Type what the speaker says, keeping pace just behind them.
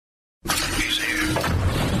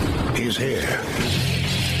He's here.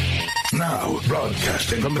 Now,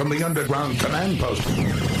 broadcasting from the underground command post,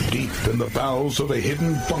 deep in the bowels of a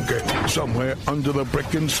hidden bunker, somewhere under the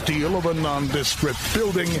brick and steel of a nondescript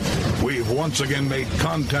building, we've once again made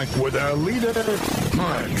contact with our leader,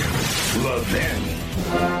 Mark Levin.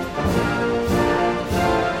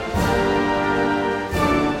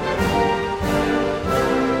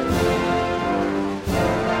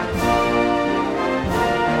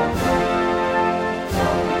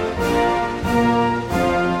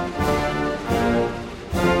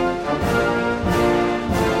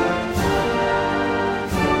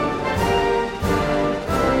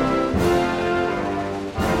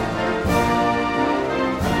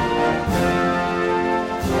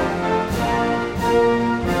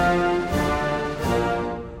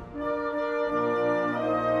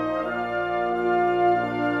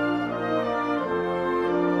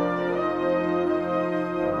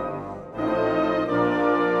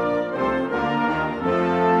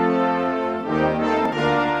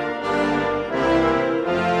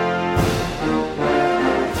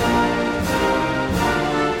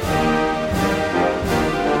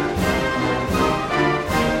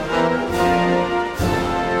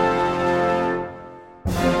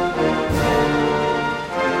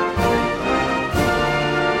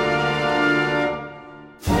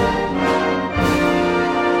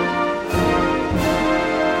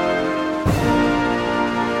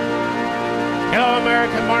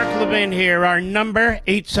 Here, our number,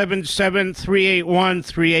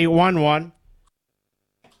 877-381-3811.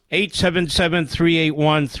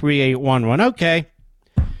 877-381-3811. Okay.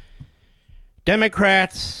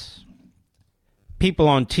 Democrats, people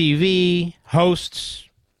on TV, hosts,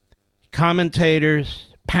 commentators,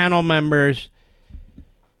 panel members.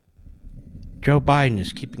 Joe Biden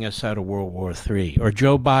is keeping us out of World War III. Or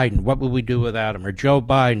Joe Biden, what would we do without him? Or Joe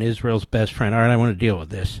Biden, Israel's best friend. All right, I want to deal with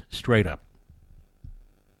this straight up.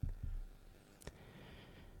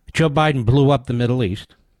 Joe Biden blew up the Middle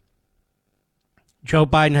East. Joe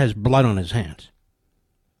Biden has blood on his hands.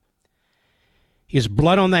 He has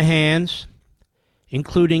blood on the hands,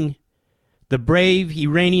 including the brave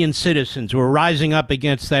Iranian citizens who are rising up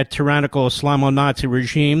against that tyrannical Islamo-Nazi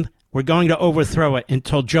regime. We're going to overthrow it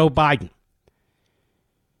until Joe Biden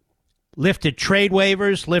lifted trade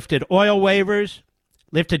waivers, lifted oil waivers,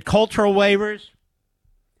 lifted cultural waivers,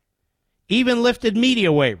 even lifted media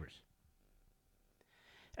waivers.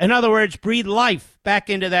 In other words, breathe life back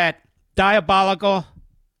into that diabolical,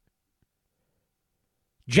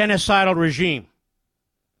 genocidal regime.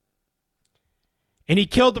 And he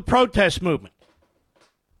killed the protest movement.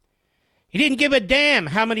 He didn't give a damn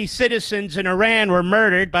how many citizens in Iran were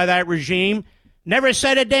murdered by that regime. Never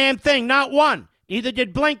said a damn thing, not one. Neither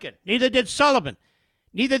did Blinken, neither did Sullivan,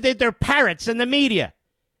 neither did their parrots in the media.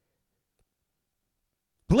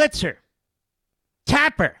 Blitzer,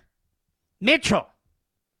 Tapper, Mitchell,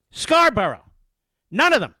 Scarborough,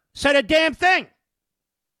 none of them said a damn thing.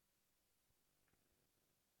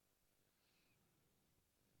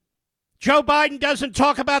 Joe Biden doesn't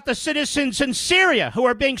talk about the citizens in Syria who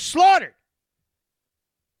are being slaughtered.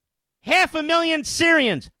 500,000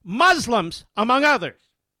 Syrians, Muslims, among others.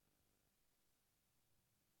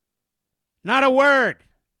 Not a word.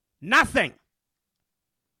 Nothing.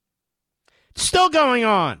 It's still going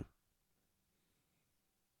on.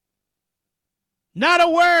 Not a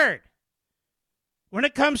word when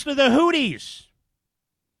it comes to the Houthis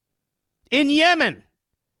in Yemen,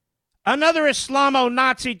 another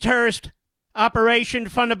Islamo-Nazi terrorist operation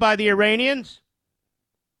funded by the Iranians.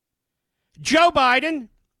 Joe Biden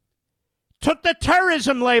took the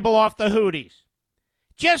terrorism label off the Houthis,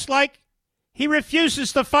 just like he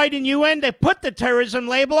refuses to fight in UN to put the terrorism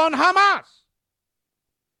label on Hamas.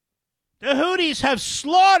 The Houthis have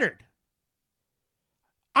slaughtered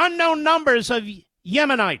unknown numbers of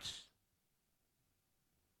Yemenites.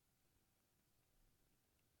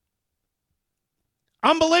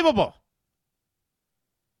 Unbelievable.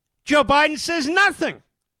 Joe Biden says nothing.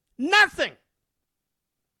 Nothing.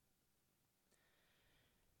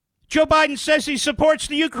 Joe Biden says he supports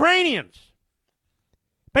the Ukrainians,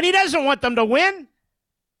 but he doesn't want them to win.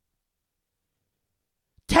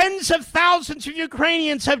 Tens of thousands of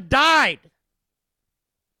Ukrainians have died.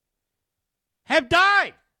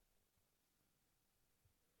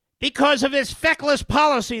 Because of his feckless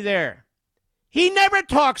policy there. He never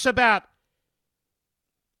talks about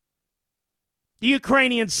the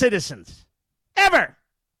Ukrainian citizens. Ever.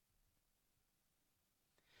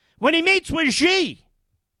 When he meets with Xi,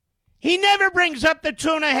 he never brings up the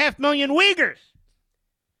 2.5 million Uyghurs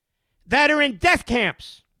that are in death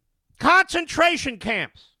camps, concentration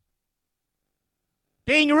camps,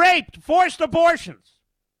 being raped, forced abortions.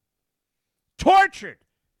 tortured,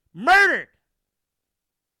 murdered.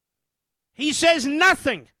 He says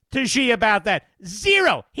nothing to Xi about that.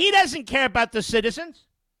 Zero. He doesn't care about the citizens.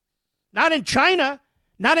 Not in China,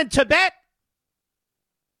 not in Tibet.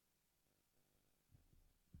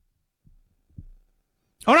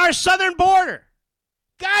 On our southern border,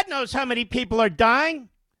 God knows how many people are dying.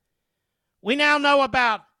 We now know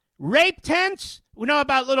about rape tents. We know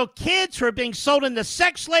about little kids who are being sold into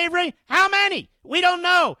sex slavery. How many? We don't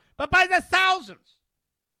know, but by the thousands.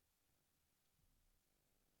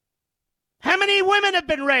 How many women have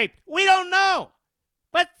been raped? We don't know,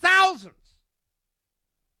 but thousands.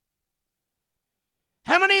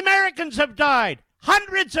 How many Americans have died?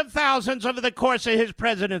 Hundreds of thousands over the course of his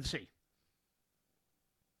presidency.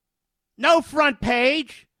 No front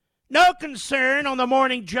page, no concern on the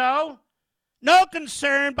Morning Joe, no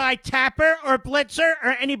concern by Tapper or Blitzer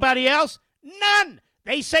or anybody else. None.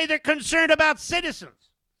 They say they're concerned about citizens.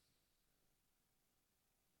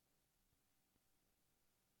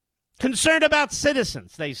 Concerned about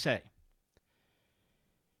citizens, they say.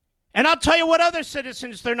 And I'll tell you what other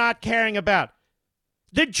citizens they're not caring about.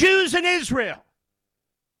 The Jews in Israel.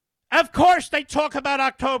 Of course they talk about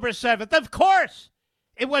October 7th. Of course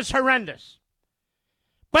it was horrendous.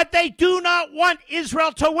 But they do not want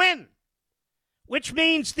Israel to win, which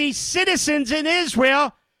means the citizens in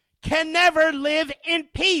Israel can never live in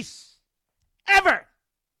peace. Ever.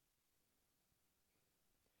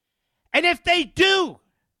 And if they do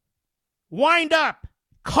wind up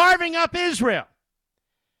carving up Israel,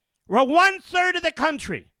 where 1/3 of the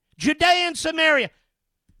country, Judea and Samaria,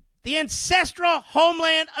 the ancestral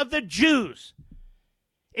homeland of the Jews,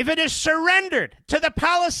 if it is surrendered to the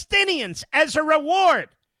Palestinians as a reward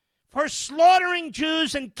for slaughtering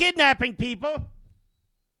Jews and kidnapping people,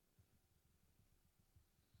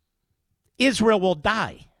 Israel will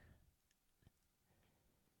die.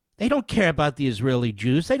 They don't care about the Israeli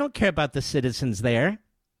Jews. They don't care about the citizens there.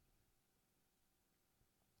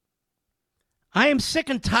 I am sick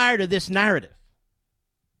and tired of this narrative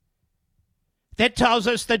that tells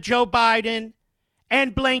us that Joe Biden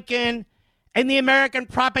and Blinken and the American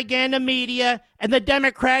propaganda media and the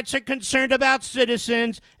Democrats are concerned about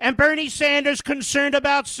citizens, and Bernie Sanders concerned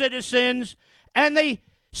about citizens, and the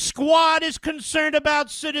squad is concerned about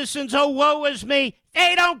citizens. Oh, woe is me.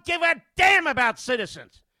 They don't give a damn about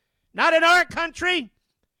citizens. Not in our country,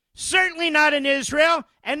 certainly not in Israel,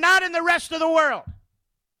 and not in the rest of the world.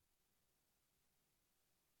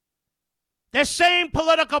 The same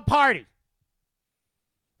political party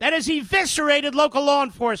that has eviscerated local law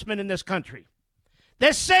enforcement in this country.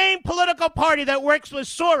 The same political party that works with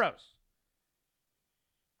Soros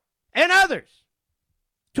and others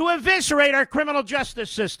to eviscerate our criminal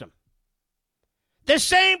justice system. The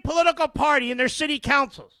same political party in their city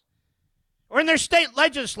councils or in their state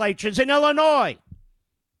legislatures in Illinois,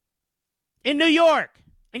 in New York,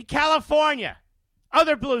 in California,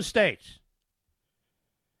 other blue states,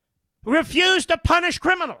 refuse to punish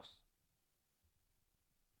criminals.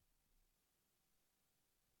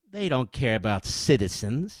 They don't care about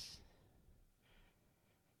citizens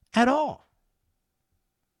at all.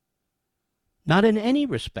 Not in any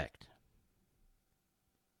respect.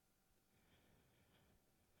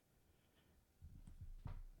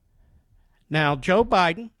 Now, Joe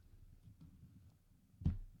Biden,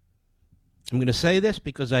 I'm going to say this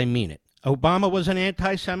because I mean it. Obama was an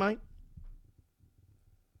anti-Semite,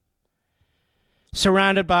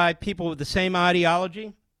 surrounded by people with the same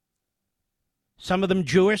ideology. Some of them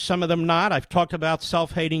Jewish, some of them not. I've talked about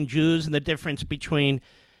self-hating Jews and the difference between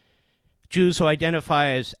Jews who identify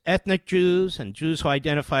as ethnic Jews and Jews who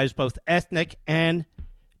identify as both ethnic and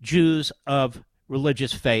Jews of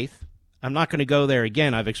religious faith. I'm not going to go there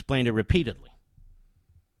again. I've explained it repeatedly.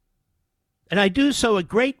 And I do so at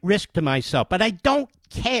great risk to myself, but I don't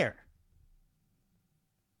care.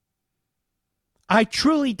 I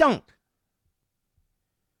truly don't.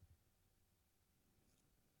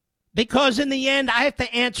 Because in the end, I have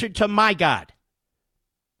to answer to my God,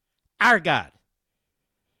 our God.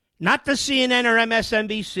 Not the CNN or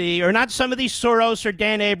MSNBC or not some of these Soros or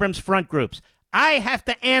Dan Abrams front groups. I have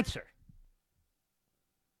to answer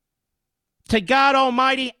to God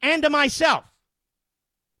Almighty and to myself.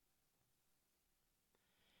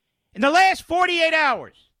 In the last 48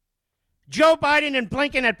 hours, Joe Biden and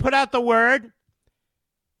Blinken had put out the word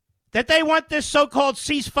that they want this so-called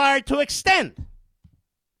ceasefire to extend.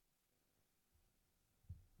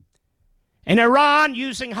 And Iran,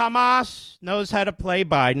 using Hamas, knows how to play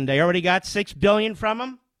Biden. They already got $6 billion from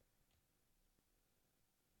him.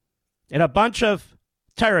 And a bunch of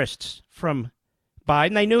terrorists from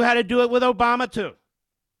Biden. They knew how to do it with Obama, too.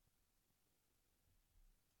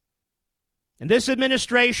 And this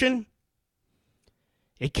administration,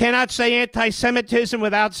 it cannot say anti-Semitism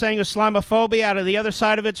without saying Islamophobia out of the other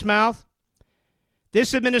side of its mouth.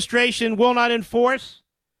 This administration will not enforce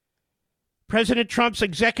President Trump's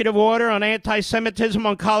executive order on anti-Semitism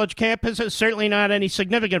on college campuses, certainly not in any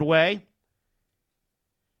significant way.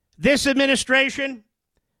 This administration,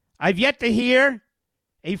 I've yet to hear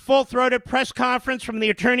a full-throated press conference from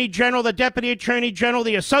the Attorney General, the Deputy Attorney General,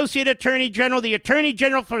 the Associate Attorney General, the Attorney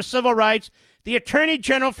General for Civil Rights, the Attorney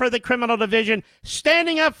General for the Criminal Division,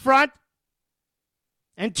 standing up front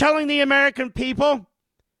and telling the American people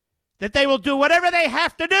that they will do whatever they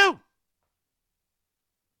have to do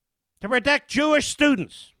to protect Jewish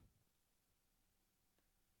students.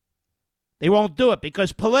 They won't do it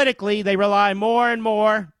because politically they rely more and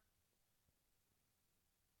more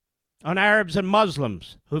on Arabs and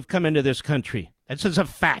Muslims who've come into this country. This is a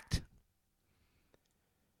fact.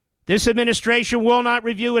 This administration will not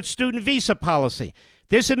review its student visa policy.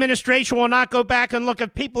 This administration will not go back and look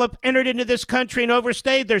if people have entered into this country and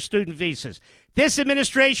overstayed their student visas. This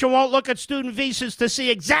administration won't look at student visas to see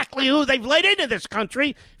exactly who they've let into this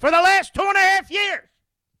country for the last 2.5 years.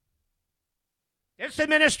 This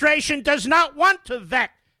administration does not want to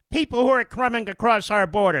vet people who are coming across our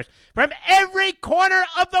borders from every corner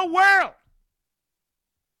of the world.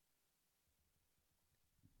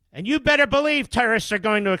 And you better believe terrorists are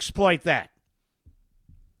going to exploit that.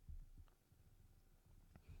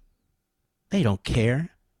 They don't care.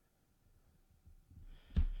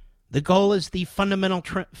 The goal is the fundamental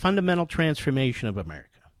transformation of America.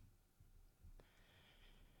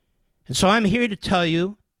 And so I'm here to tell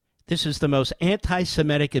you this is the most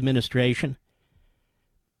anti-Semitic administration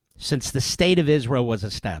since the State of Israel was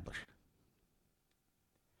established.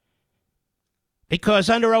 Because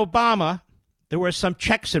under Obama, there were some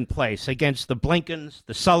checks in place against the Blinkens,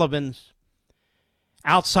 the Sullivans,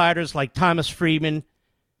 outsiders like Thomas Friedman,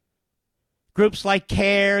 groups like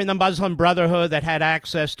CARE and the Muslim Brotherhood that had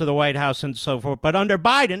access to the White House and so forth. But under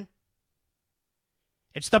Biden,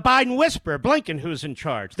 it's the Biden whisperer, Blinken, who's in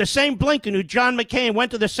charge. The same Blinken who John McCain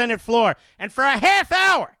went to the Senate floor and for a half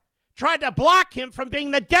hour tried to block him from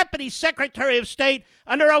being the Deputy Secretary of State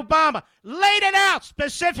under Obama. Laid it out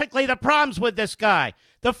specifically the problems with this guy,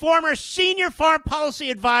 the former senior foreign policy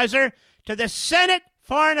advisor to the Senate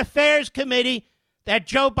Foreign Affairs Committee that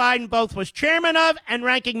Joe Biden both was chairman of and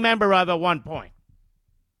ranking member of at one point.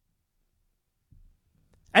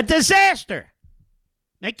 A disaster.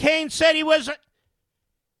 McCain said he was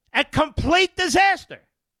a complete disaster.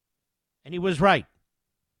 And he was right.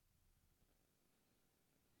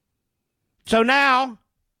 So now,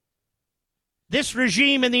 this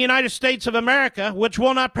regime in the United States of America, which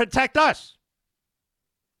will not protect us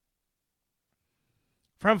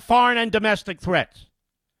from foreign and domestic threats,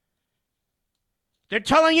 they're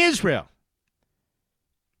telling Israel,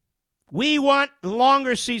 we want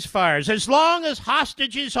longer ceasefires, as long as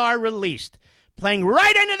hostages are released, playing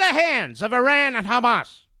right into the hands of Iran and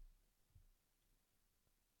Hamas.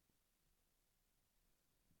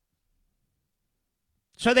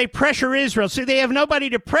 So they pressure Israel. See, they have nobody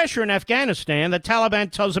to pressure in Afghanistan. The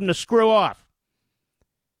Taliban tells them to screw off.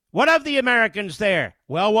 What of the Americans there?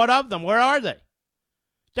 Well, what of them? Where are they?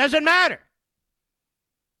 Doesn't matter.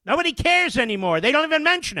 Nobody cares anymore. They don't even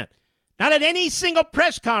mention it. Not at any single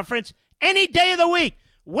press conference, any day of the week.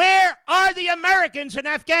 Where are the Americans in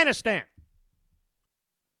Afghanistan?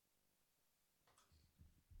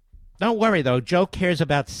 Don't worry, though. Joe cares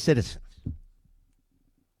about citizens.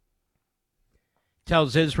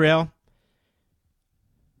 Tells Israel,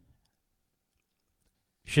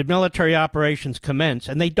 should military operations commence,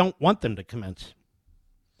 and they don't want them to commence,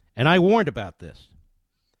 and I warned about this,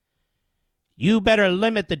 you better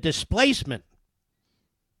limit the displacement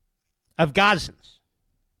of Gazans.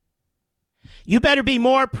 You better be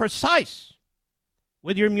more precise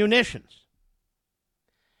with your munitions.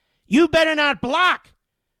 You better not block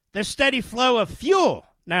the steady flow of fuel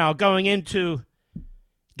now going into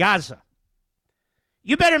Gaza.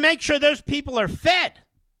 You better make sure those people are fed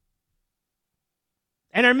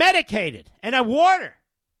and are medicated and have water.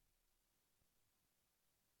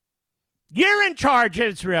 You're in charge,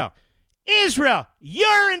 Israel. Israel,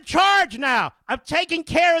 you're in charge now of taking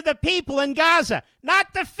care of the people in Gaza,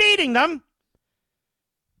 not defeating them,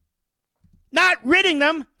 not ridding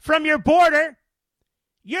them from your border.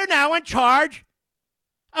 You're now in charge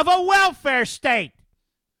of a welfare state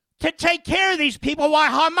to take care of these people while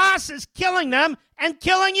Hamas is killing them and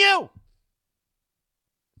killing you.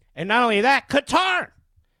 And not only that, Qatar,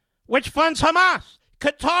 which funds Hamas.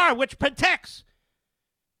 Qatar, which protects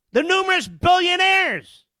the numerous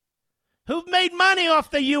billionaires who've made money off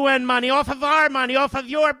the UN money, off of our money, off of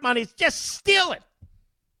your money. Just steal it.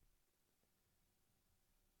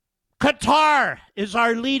 Qatar is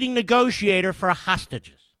our leading negotiator for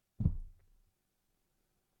hostages.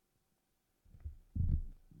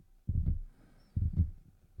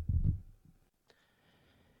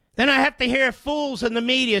 Then I have to hear fools in the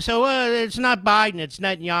media say, well, it's not Biden, it's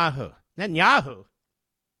Netanyahu. Netanyahu?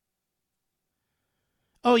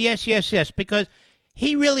 Oh, yes, because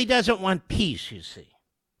he really doesn't want peace, you see.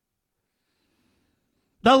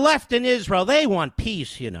 The left in Israel, they want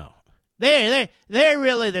peace, you know. They're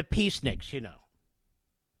really the peaceniks, you know.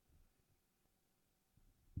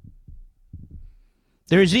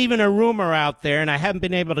 There's even a rumor out there, and I haven't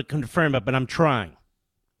been able to confirm it, but I'm trying,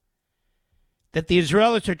 that the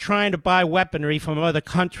Israelis are trying to buy weaponry from other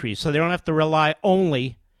countries so they don't have to rely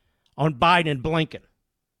only on Biden and Blinken,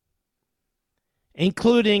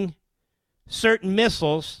 including certain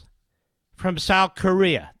missiles from South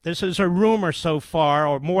Korea. This is a rumor so far,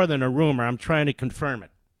 or more than a rumor. I'm trying to confirm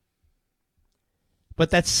it. But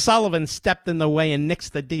that Sullivan stepped in the way and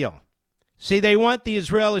nixed the deal. See, they want the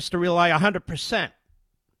Israelis to rely 100%.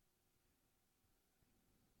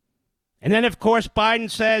 And then, of course, Biden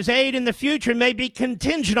says aid in the future may be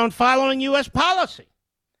contingent on following U.S. policy.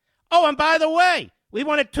 Oh, and by the way, we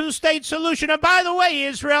want a two-state solution. And by the way,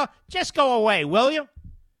 Israel, just go away, will you?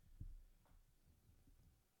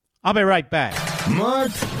 I'll be right back.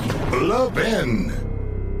 Mark Levin.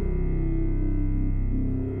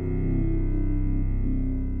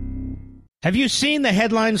 Have you seen the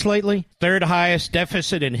headlines lately? Third highest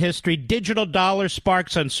deficit in history. Digital dollar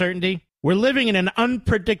sparks uncertainty. We're living in an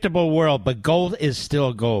unpredictable world, but gold is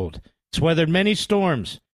still gold. It's weathered many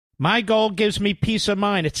storms. My gold gives me peace of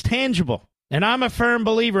mind. It's tangible. And I'm a firm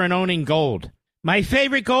believer in owning gold. My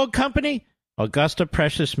favorite gold company? Augusta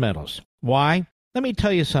Precious Metals. Why? Let me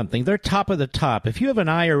tell you something. They're top of the top. If you have an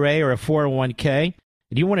IRA or a 401k,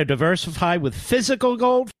 and you want to diversify with physical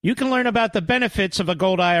gold, you can learn about the benefits of a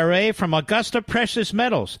gold IRA from Augusta Precious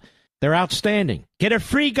Metals. They're outstanding. Get a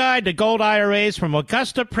free guide to gold IRAs from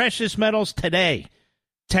Augusta Precious Metals today.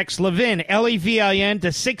 Text Levin, L-E-V-I-N,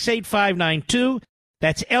 to 68592.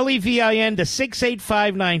 That's L-E-V-I-N to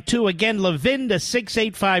 68592. Again, Levin to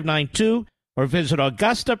 68592. Or visit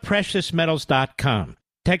AugustaPreciousMetals.com.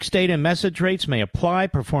 Text data and message rates may apply.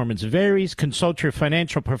 Performance varies. Consult your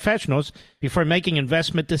financial professionals before making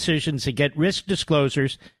investment decisions and get risk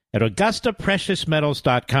disclosures at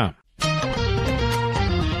AugustaPreciousMetals.com.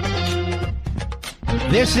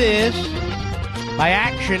 This is, by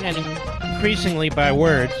action and increasingly by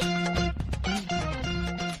words,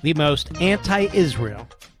 the most anti-Israel,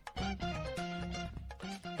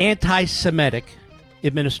 anti-Semitic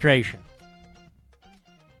administration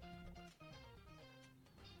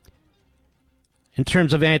in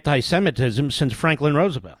terms of anti-Semitism since Franklin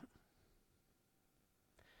Roosevelt.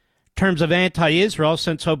 In terms of anti-Israel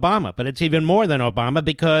since Obama. But it's even more than Obama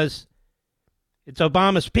because it's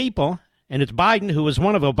Obama's people, and it's Biden, who was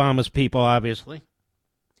one of Obama's people, obviously.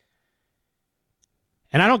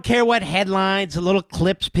 And I don't care what headlines and little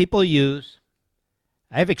clips people use.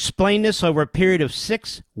 I've explained this over a period of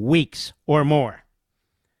 6 weeks or more.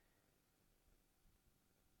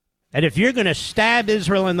 And if you're going to stab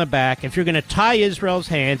Israel in the back, if you're going to tie Israel's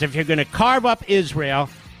hands, if you're going to carve up Israel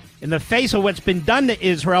in the face of what's been done to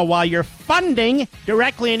Israel while you're funding,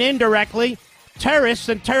 directly and indirectly, terrorists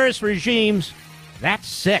and terrorist regimes, that's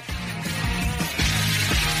sick.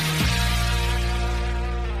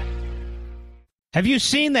 Have you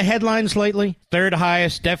seen the headlines lately? Third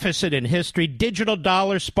highest deficit in history. Digital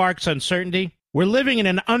dollar sparks uncertainty. We're living in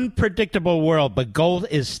an unpredictable world, but gold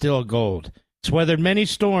is still gold. It's weathered many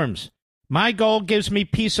storms. My gold gives me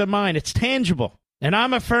peace of mind. It's tangible. And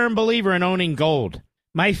I'm a firm believer in owning gold.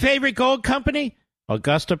 My favorite gold company?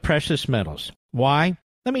 Augusta Precious Metals. Why?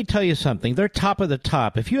 Let me tell you something. They're top of the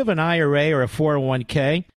top. If you have an IRA or a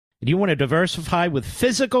 401k, and you want to diversify with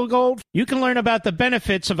physical gold, you can learn about the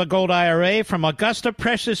benefits of a gold IRA from Augusta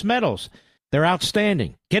Precious Metals. They're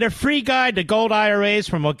outstanding. Get a free guide to gold IRAs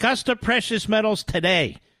from Augusta Precious Metals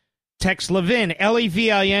today. Text Levin,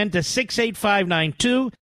 L-E-V-I-N, to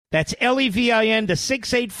 68592. That's L-E-V-I-N to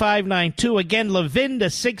 68592. Again, Levin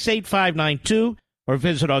to 68592. Or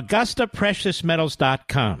visit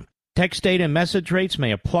AugustaPreciousMetals.com. Text data and message rates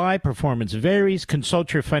may apply. Performance varies.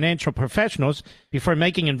 Consult your financial professionals before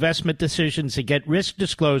making investment decisions and get risk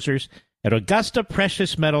disclosures at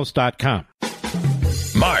AugustaPreciousMetals.com.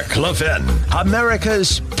 Mark Levin,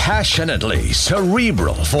 America's passionately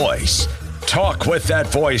cerebral voice. Talk with that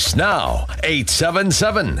voice now.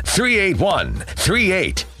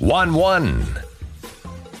 877-381-3811.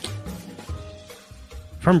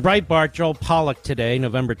 From Breitbart, Joel Pollack today,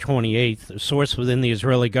 November 28th. A source within the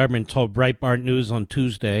Israeli government told Breitbart News on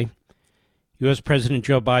Tuesday U.S. President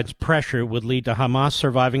Joe Biden's pressure would lead to Hamas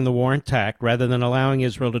surviving the war intact rather than allowing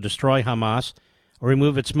Israel to destroy Hamas or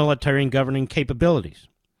remove its military and governing capabilities.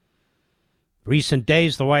 Recent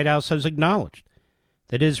days, the White House has acknowledged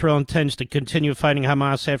that Israel intends to continue fighting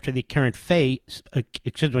Hamas after the current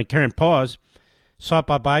pause sought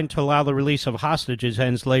by Biden to allow the release of hostages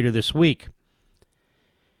ends later this week.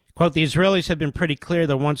 Quote, the Israelis have been pretty clear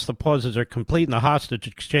that once the pauses are complete and the hostage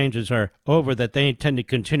exchanges are over, that they intend to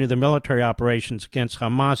continue the military operations against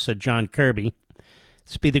Hamas, said John Kirby.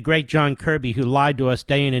 This be the great John Kirby who lied to us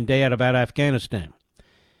day in and day out about Afghanistan.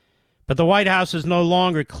 But the White House is no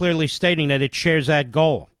longer clearly stating that it shares that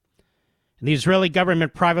goal. And the Israeli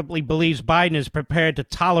government privately believes Biden is prepared to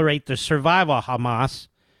tolerate the survival of Hamas,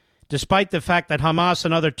 despite the fact that Hamas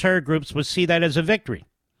and other terror groups would see that as a victory.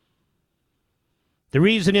 The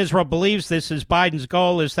reason Israel believes this is Biden's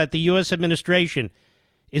goal is that the U.S. administration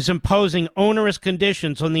is imposing onerous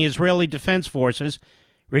conditions on the Israeli Defense Forces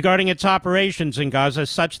regarding its operations in Gaza,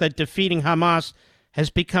 such that defeating Hamas has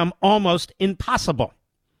become almost impossible.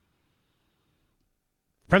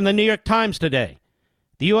 From the New York Times today,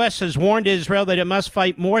 the U.S. has warned Israel that it must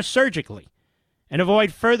fight more surgically and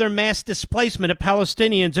avoid further mass displacement of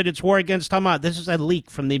Palestinians in its war against Hamas. This is a leak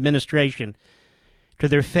from the administration to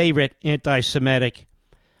their favorite anti-Semitic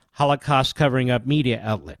Holocaust-covering-up media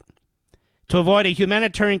outlet. To avoid a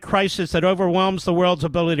humanitarian crisis that overwhelms the world's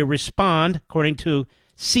ability to respond, according to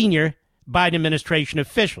senior Biden administration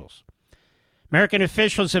officials. American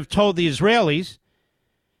officials have told the Israelis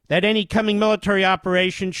that any coming military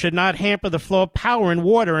operation should not hamper the flow of power and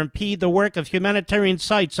water, impede the work of humanitarian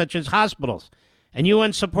sites such as hospitals and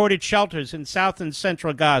UN-supported shelters in South and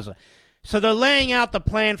Central Gaza. So they're laying out the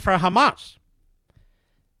plan for Hamas.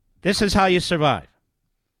 This is how you survive.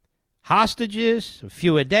 Hostages, a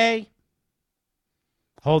few a day.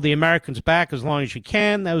 Hold the Americans back as long as you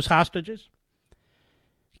can, those hostages.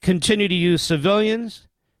 Continue to use civilians.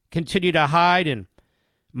 Continue to hide in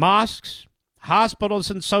mosques,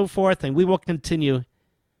 hospitals, and so forth. And we will continue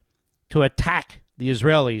to attack the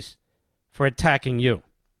Israelis for attacking you.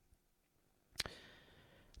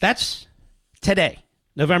 That's today,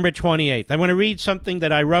 November 28th. I want to read something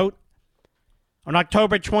that I wrote on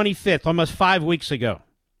October 25th, almost 5 weeks ago.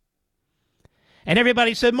 And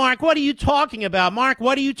everybody said, Mark, what are you talking about? Mark,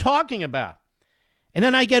 what are you talking about? And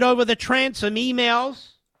then I get over the transom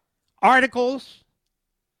emails, articles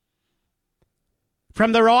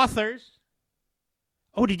from their authors.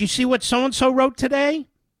 Oh, did you see what so-and-so wrote today?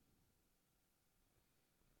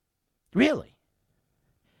 Really?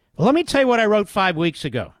 Well, let me tell you what I wrote 5 weeks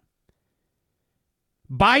ago.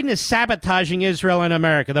 Biden is sabotaging Israel and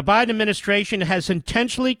America. The Biden administration has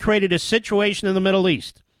intentionally created a situation in the Middle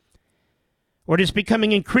East where it is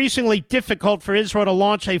becoming increasingly difficult for Israel to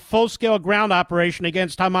launch a full-scale ground operation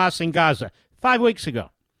against Hamas in Gaza. 5 weeks ago.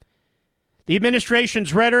 The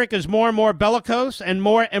administration's rhetoric is more and more bellicose, and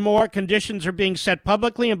more conditions are being set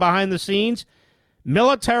publicly and behind the scenes,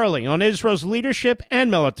 militarily, on Israel's leadership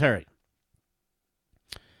and military.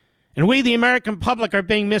 And we, the American public, are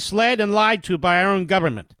being misled and lied to by our own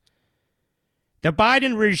government. The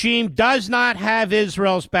Biden regime does not have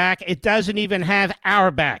Israel's back. It doesn't even have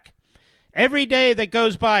our back. Every day that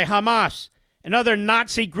goes by, Hamas and other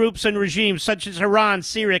Nazi groups and regimes such as Iran,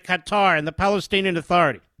 Syria, Qatar, and the Palestinian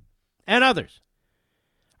Authority, and others,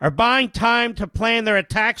 are buying time to plan their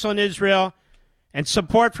attacks on Israel and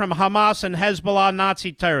support from Hamas and Hezbollah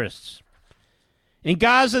Nazi terrorists. In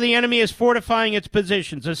Gaza, the enemy is fortifying its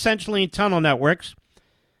positions, essentially in tunnel networks,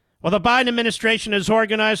 while the Biden administration has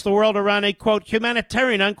organized the world around a, quote,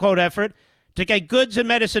 humanitarian, unquote, effort to get goods and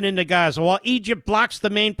medicine into Gaza, while Egypt blocks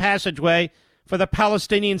the main passageway for the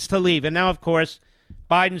Palestinians to leave. And now, of course,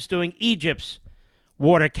 Biden's doing Egypt's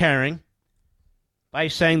water carrying by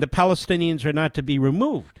saying the Palestinians are not to be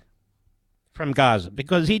removed from Gaza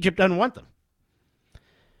because Egypt doesn't want them.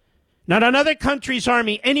 Not another country's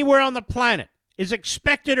army anywhere on the planet is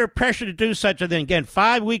expected or pressured to do such a thing. Again,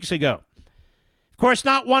 5 weeks ago. Of course,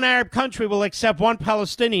 not one Arab country will accept one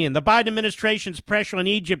Palestinian. The Biden administration's pressure on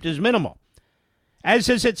Egypt is minimal, as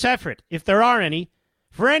is its effort, if there are any,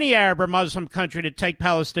 for any Arab or Muslim country to take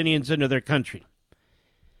Palestinians into their country.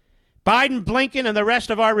 Biden, Blinken, and the rest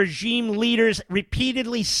of our regime leaders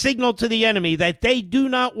repeatedly signaled to the enemy that they do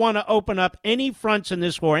not want to open up any fronts in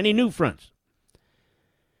this war, any new fronts.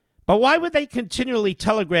 But why would they continually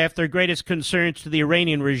telegraph their greatest concerns to the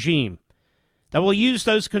Iranian regime that will use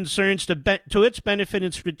those concerns to its benefit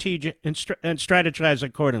and strategize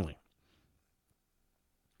accordingly?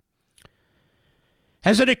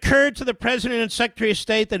 Has it occurred to the President and Secretary of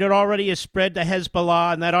State that it already has spread to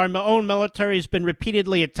Hezbollah and that our own military has been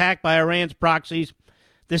repeatedly attacked by Iran's proxies?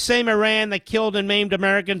 The same Iran that killed and maimed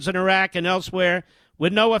Americans in Iraq and elsewhere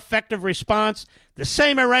with no effective response. The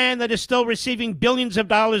same Iran that is still receiving billions of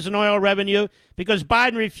dollars in oil revenue because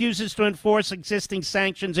Biden refuses to enforce existing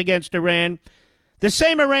sanctions against Iran. The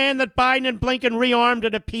same Iran that Biden and Blinken rearmed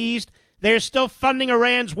and appeased. They are still funding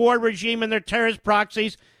Iran's war regime and their terrorist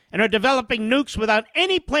proxies and are developing nukes without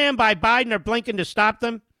any plan by Biden or Blinken to stop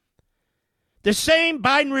them. The same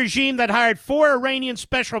Biden regime that hired 4 Iranian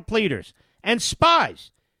special pleaders and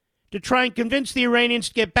spies to try and convince the Iranians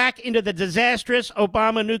to get back into the disastrous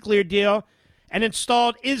Obama nuclear deal and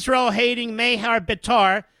installed Israel-hating Mehar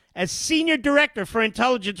Bitar as senior director for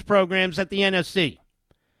intelligence programs at the NSC.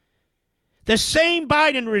 The same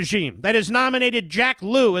Biden regime that has nominated Jack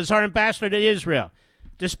Lew as our ambassador to Israel,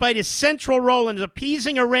 despite his central role in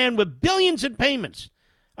appeasing Iran with billions in payments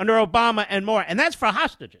under Obama and more. And that's for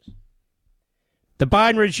hostages. The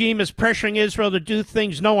Biden regime is pressuring Israel to do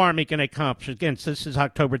things no army can accomplish. Again, this is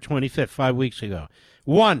October 25th, 5 weeks ago.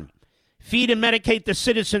 1, feed and medicate the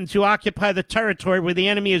citizens who occupy the territory where the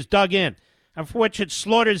enemy is dug in, and for which it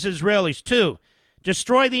slaughters Israelis. 2,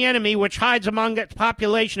 destroy the enemy which hides among its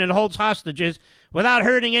population and holds hostages without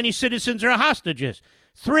hurting any citizens or hostages.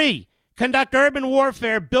 3, conduct urban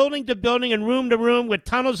warfare building to building and room to room with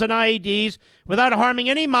tunnels and IEDs without harming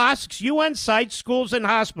any mosques, UN sites, schools, and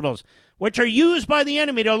hospitals, which are used by the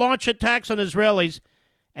enemy to launch attacks on Israelis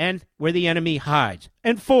and where the enemy hides.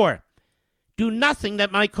 And 4, do nothing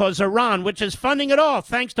that might cause Iran, which is funding it all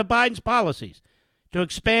thanks to Biden's policies, to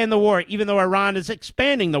expand the war, even though Iran is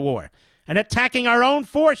expanding the war and attacking our own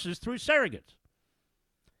forces through surrogates.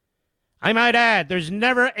 I might add, there's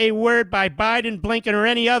never a word by Biden, Blinken, or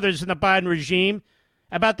any others in the Biden regime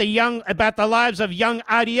about the lives of young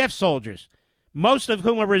IDF soldiers, most of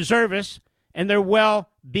whom are reservists, and their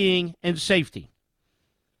well-being and safety.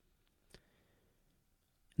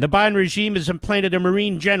 The Biden regime has implanted a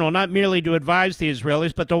Marine general not merely to advise the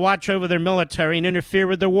Israelis, but to watch over their military and interfere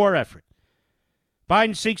with their war effort.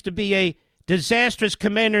 Biden seeks to be a disastrous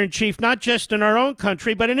commander-in-chief not just in our own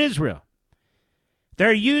country, but in Israel.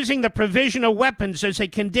 They're using the provision of weapons as a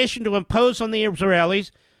condition to impose on the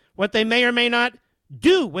Israelis what they may or may not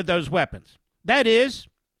do with those weapons. That is,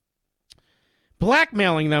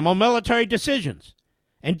 blackmailing them on military decisions.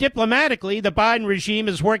 And diplomatically, the Biden regime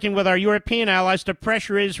is working with our European allies to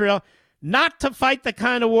pressure Israel not to fight the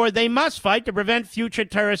kind of war they must fight to prevent future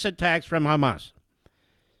terrorist attacks from Hamas.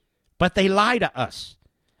 But they lie to us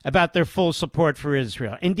about their full support for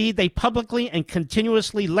Israel. Indeed, they publicly and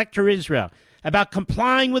continuously lecture Israel about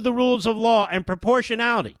complying with the rules of law and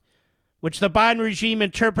proportionality, which the Biden regime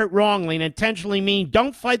interpret wrongly and intentionally mean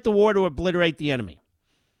don't fight the war to obliterate the enemy.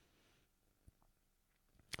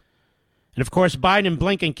 And, of course, Biden and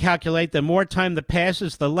Blinken calculate the more time that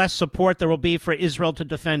passes, the less support there will be for Israel to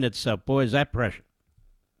defend itself. Boy, is that pressure.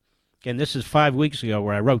 Again, this is 5 weeks ago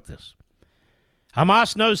where I wrote this.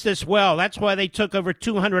 Hamas knows this well. That's why they took over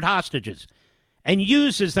 200 hostages and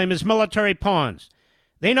uses them as military pawns.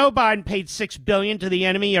 They know Biden paid $6 billion to the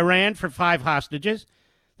enemy, Iran, for 5 hostages.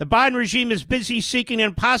 The Biden regime is busy seeking an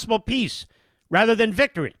impossible peace rather than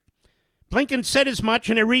victory. Blinken said as much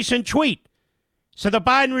in a recent tweet. So the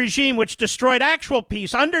Biden regime, which destroyed actual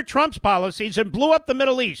peace under Trump's policies and blew up the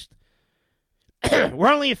Middle East,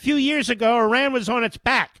 where only a few years ago Iran was on its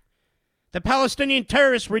back, the Palestinian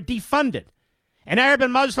terrorists were defunded, and Arab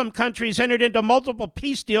and Muslim countries entered into multiple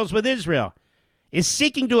peace deals with Israel, is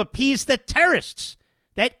seeking to appease the terrorists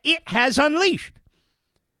that it has unleashed.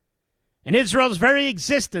 And Israel's very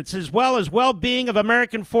existence, as well as well-being of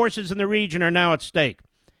American forces in the region, are now at stake.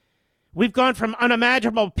 We've gone from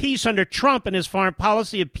unimaginable peace under Trump and his foreign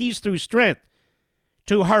policy of peace through strength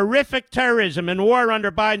to horrific terrorism and war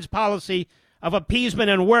under Biden's policy of appeasement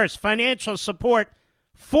and worse, financial support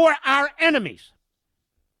for our enemies.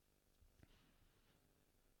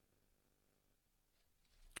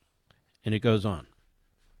 And it goes on.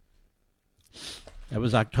 That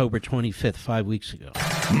was October 25th, 5 weeks ago.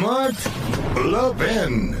 Mark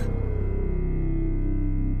Levin.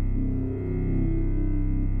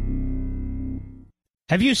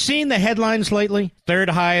 Have you seen the headlines lately? Third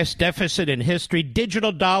highest deficit in history.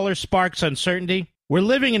 Digital dollar sparks uncertainty. We're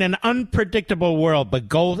living in an unpredictable world, but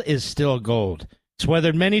gold is still gold. It's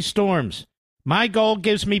weathered many storms. My gold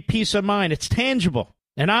gives me peace of mind. It's tangible.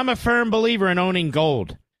 And I'm a firm believer in owning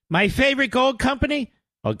gold. My favorite gold company?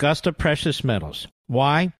 Augusta Precious Metals.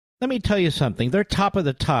 Why? Let me tell you something. They're top of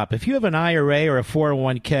the top. If you have an IRA or a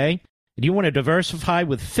 401k, and you want to diversify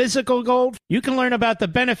with physical gold, you can learn about the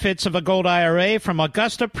benefits of a gold IRA from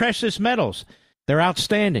Augusta Precious Metals. They're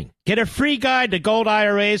outstanding. Get a free guide to gold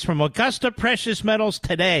IRAs from Augusta Precious Metals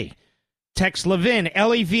today. Text Levin,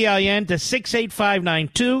 L-E-V-I-N, to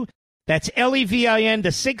 68592. That's L-E-V-I-N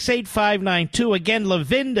to 68592. Again,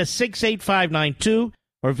 Levin to 68592.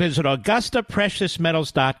 Or visit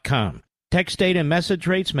AugustaPreciousMetals.com. Text data and message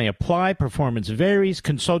rates may apply. Performance varies.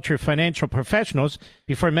 Consult your financial professionals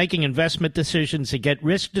before making investment decisions and get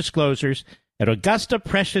risk disclosures at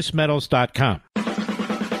AugustaPreciousMetals.com.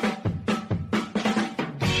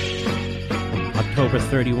 October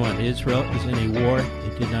 31. Israel is in a war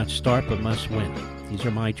it did not start but must win. These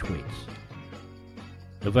are my tweets.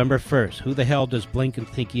 November 1st. Who the hell does Blinken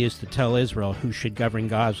think he is to tell Israel who should govern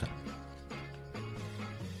Gaza?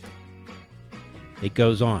 It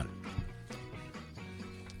goes on.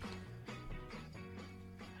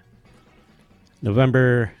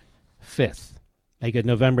 November 5th. Make it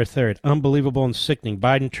November 3rd. Unbelievable and sickening.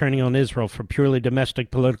 Biden turning on Israel for purely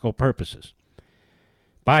domestic political purposes.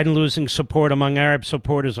 Biden losing support among Arab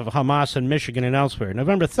supporters of Hamas in Michigan and elsewhere.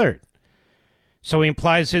 November 3rd. So he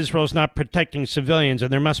implies Israel's not protecting civilians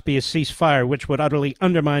and there must be a ceasefire, which would utterly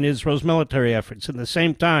undermine Israel's military efforts. At the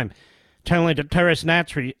same time, telling the terrorist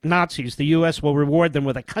Nazis the U.S. will reward them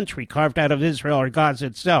with a country carved out of Israel or Gaza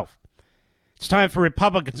itself. It's time for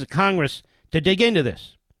Republicans in Congress to dig into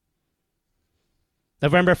this.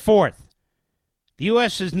 November 4th. The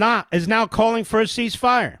U.S. is now calling for a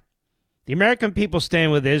ceasefire. The American people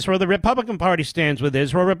stand with Israel. The Republican Party stands with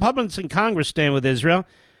Israel. Republicans in Congress stand with Israel.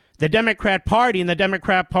 The Democrat Party and the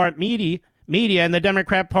Democrat Party media and the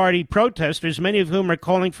Democrat Party protesters, many of whom are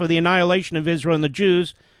calling for the annihilation of Israel and the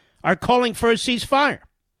Jews, are calling for a ceasefire.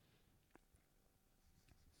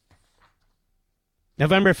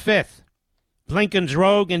 November 5th. Blinken's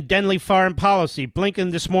rogue and deadly foreign policy.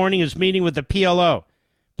 Blinken this morning is meeting with the PLO,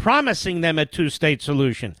 promising them a two-state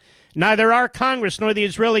solution. Neither our Congress nor the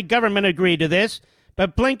Israeli government agreed to this,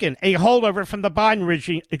 but Blinken, a holdover from the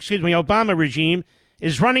Obama regime,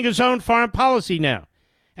 is running his own foreign policy now,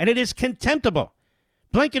 and it is contemptible.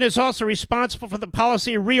 Blinken is also responsible for the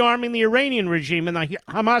policy of rearming the Iranian regime and the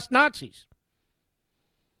Hamas Nazis.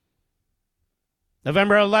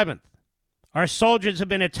 November 11th. Our soldiers have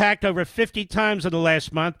been attacked over 50 times in the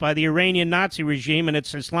last month by the Iranian Nazi regime and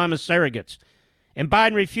its Islamist surrogates, and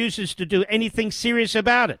Biden refuses to do anything serious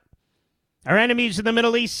about it. Our enemies in the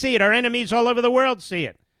Middle East see it. Our enemies all over the world see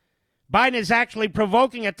it. Biden is actually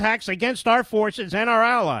provoking attacks against our forces and our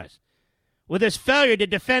allies with his failure to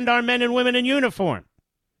defend our men and women in uniform.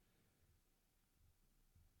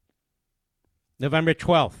 November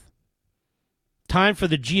 12th. Time for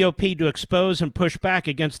the GOP to expose and push back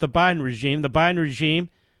against the Biden regime. The Biden regime,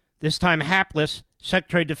 this time hapless,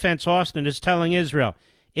 Secretary of Defense Austin is telling Israel,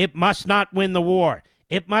 it must not win the war.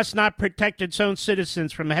 It must not protect its own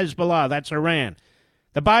citizens from Hezbollah, that's Iran.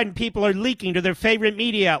 The Biden people are leaking to their favorite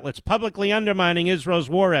media outlets, publicly undermining Israel's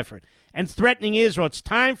war effort and threatening Israel. It's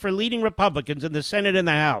time for leading Republicans in the Senate and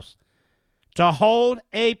the House to hold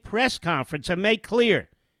a press conference and make clear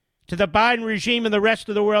to the Biden regime and the rest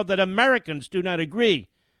of the world that Americans do not agree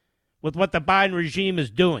with what the Biden regime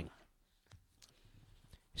is doing.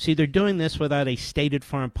 See, they're doing this without a stated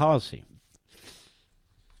foreign policy.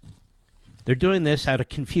 They're doing this out of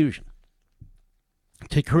confusion,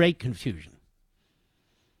 to create confusion.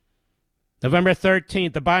 November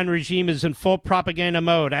 13th, the Biden regime is in full propaganda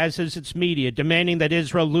mode, as is its media, demanding that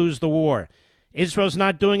Israel lose the war. Israel's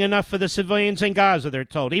not doing enough for the civilians in Gaza, they're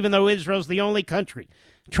told, even though Israel's the only country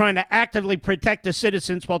trying to actively protect the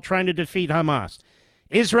citizens while trying to defeat Hamas.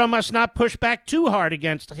 Israel must not push back too hard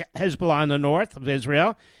against Hezbollah in the north of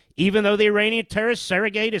Israel, even though the Iranian terrorist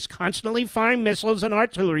surrogate is constantly firing missiles and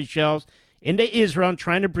artillery shells into Israel and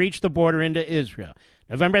trying to breach the border into Israel.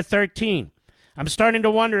 November 13th. I'm starting to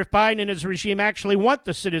wonder if Biden and his regime actually want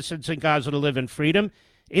the citizens in Gaza to live in freedom.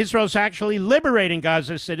 Israel's actually liberating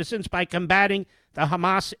Gaza's citizens by combating the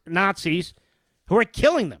Hamas Nazis who are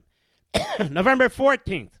killing them. November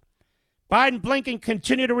 14th. Biden, Blinken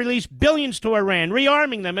continue to release billions to Iran,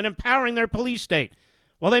 rearming them and empowering their police state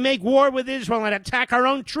while they make war with Israel and attack our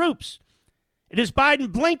own troops. It is Biden,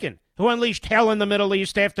 Blinken who unleashed hell in the Middle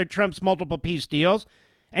East after Trump's multiple peace deals.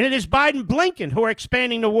 And it is Biden, Blinken who are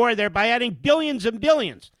expanding the war there by adding billions and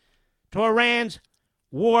billions to Iran's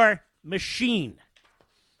war machine.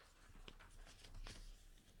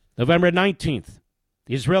 November 19th.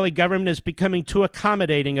 The Israeli government is becoming too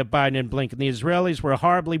accommodating of Biden and Blinken. The Israelis were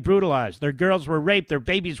horribly brutalized. Their girls were raped. Their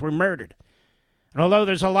babies were murdered. And although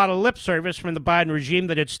there's a lot of lip service from the Biden regime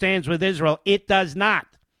that it stands with Israel, it does not.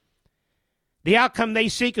 The outcome they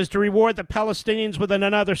seek is to reward the Palestinians with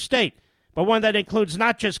another state, but one that includes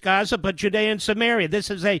not just Gaza, but Judea and Samaria.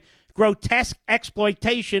 This is a grotesque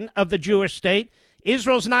exploitation of the Jewish state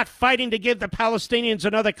Israel's not fighting to give the Palestinians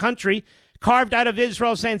another country carved out of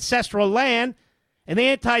Israel's ancestral land. And the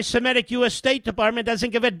anti-Semitic U.S. State Department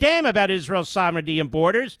doesn't give a damn about Israel's sovereignty and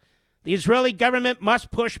borders. The Israeli government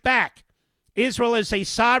must push back. Israel is a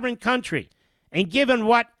sovereign country. And given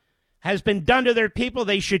what has been done to their people,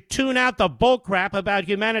 they should tune out the bullcrap about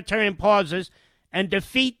humanitarian pauses and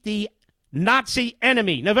defeat the Nazi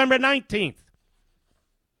enemy, November 19th.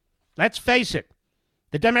 Let's face it.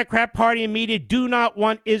 The Democrat Party and media do not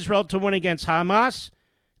want Israel to win against Hamas.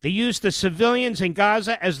 They use the civilians in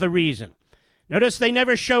Gaza as the reason. Notice they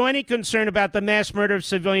never show any concern about the mass murder of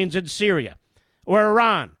civilians in Syria, or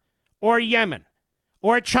Iran, or Yemen,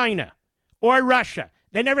 or China, or Russia.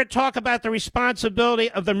 They never talk about the responsibility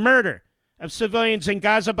of the murder of civilians in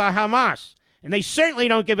Gaza by Hamas. And they certainly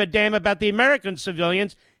don't give a damn about the American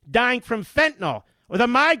civilians dying from fentanyl, or the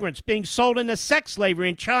migrants being sold into sex slavery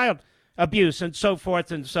and child abuse, and so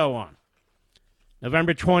forth and so on.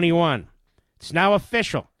 November 21. It's now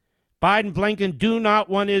official. Biden and Blinken do not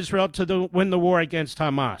want Israel to win the war against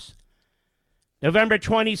Hamas. November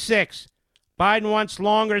 26. Biden wants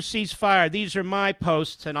longer ceasefire. These are my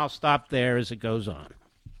posts, and I'll stop there as it goes on.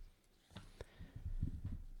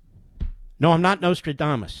 No, I'm not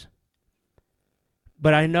Nostradamus.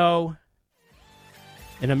 But I know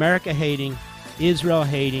an America-hating,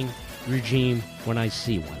 Israel-hating regime when I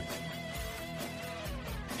see one.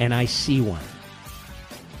 And I see one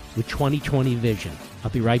with 2020 vision. I'll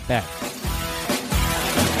be right back.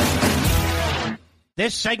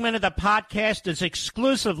 This segment of the podcast is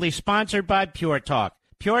exclusively sponsored by Pure Talk.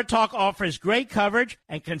 Pure Talk offers great coverage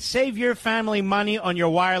and can save your family money on your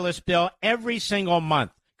wireless bill every single month.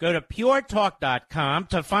 Go to puretalk.com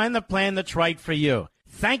to find the plan that's right for you.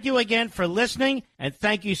 Thank you again for listening, and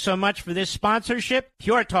thank you so much for this sponsorship,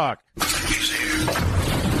 Pure Talk. He's here.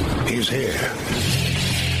 He's here.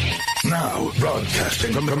 Now,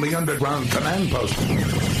 broadcasting from the underground command post,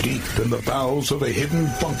 deep in the bowels of a hidden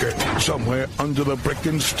bunker, somewhere under the brick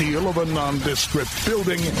and steel of a nondescript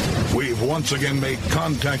building, we've once again made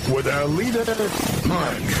contact with our leader,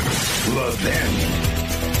 Mark Levin.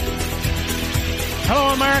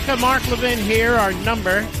 Hello, America. Mark Levin here. Our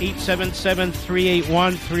number,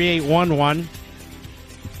 877-381-3811.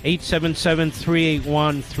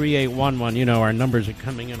 877-381-3811. You know, our numbers are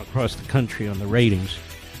coming in across the country on the ratings.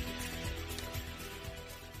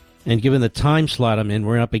 And given the time slot I'm in,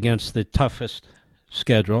 we're up against the toughest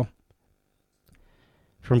schedule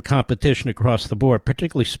from competition across the board,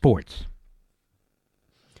 particularly sports.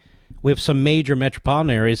 We have some major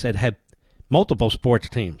metropolitan areas that have multiple sports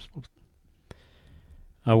teams.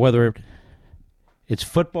 Whether it's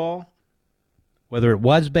football, whether it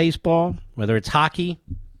was baseball, whether it's hockey.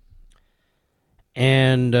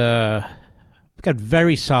 And we've got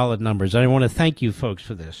very solid numbers. I want to thank you folks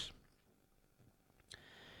for this.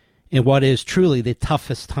 In what is truly the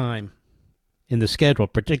toughest time in the schedule,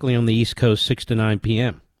 particularly on the East Coast, 6 to 9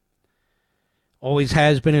 p.m. Always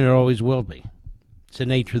has been and it always will be. It's the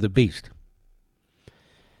nature of the beast.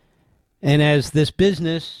 And as this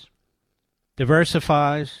business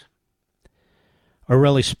diversifies or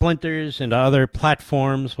really splinters into other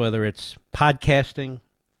platforms, whether it's podcasting,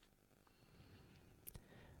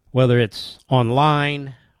 whether it's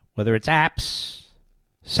online, whether it's apps,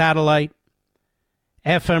 satellite,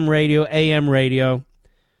 FM radio, AM radio,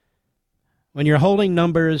 when you're holding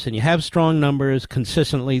numbers and you have strong numbers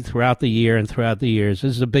consistently throughout the year and throughout the years,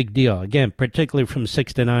 this is a big deal. Again, particularly from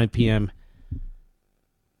 6 to 9 p.m.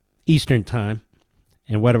 Eastern Time,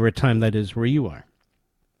 and whatever time that is where you are.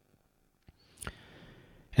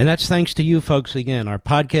 And that's thanks to you folks again. Our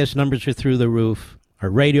podcast numbers are through the roof. Our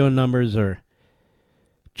radio numbers are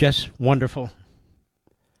just wonderful.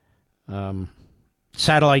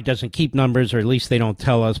 Satellite doesn't keep numbers, or at least they don't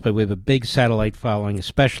tell us, but we have a big satellite following,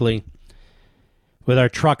 especially with our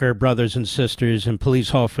trucker brothers and sisters and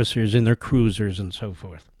police officers in their cruisers and so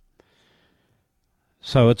forth.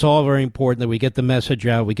 So it's all very important that we get the message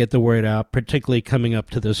out, we get the word out, particularly coming up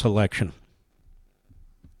to this election.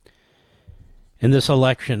 And this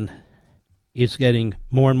election is getting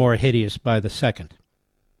more and more hideous by the second.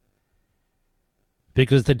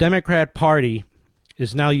 Because the Democrat Party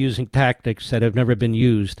is now using tactics that have never been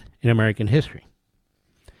used in American history.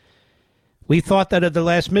 We thought that of the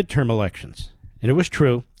last midterm elections, and it was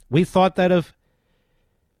true. We thought that of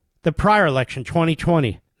the prior election,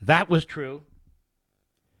 2020. That was true.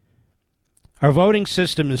 Our voting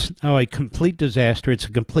system is now a complete disaster. It's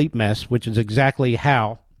a complete mess, which is exactly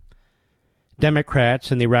how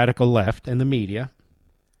Democrats and the radical left and the media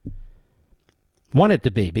want it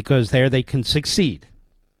to be, because there they can succeed.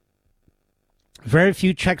 Very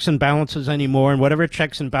few checks and balances anymore, and whatever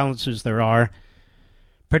checks and balances there are,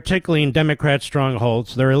 particularly in Democrat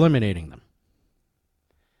strongholds, they're eliminating them.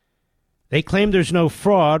 They claim there's no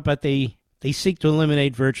fraud, but they seek to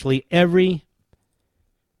eliminate virtually every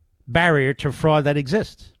barrier to fraud that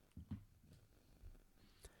exists.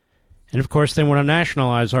 And, of course, they want to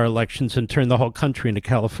nationalize our elections and turn the whole country into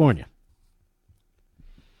California.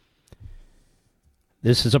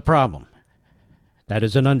 This is a problem. That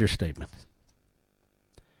is an understatement.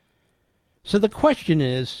 So the question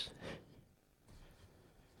is,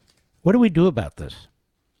 what do we do about this?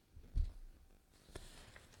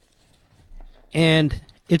 And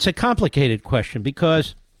it's a complicated question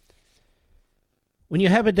because when you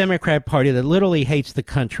have a Democrat Party that literally hates the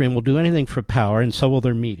country and will do anything for power, and so will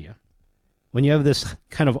their media, when you have this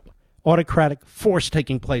kind of autocratic force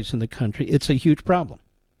taking place in the country, it's a huge problem.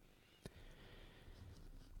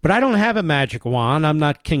 But I don't have a magic wand. I'm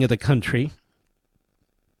not king of the country.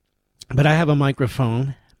 But I have a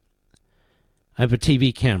microphone. I have a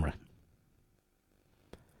TV camera.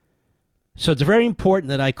 So it's very important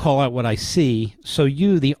that I call out what I see so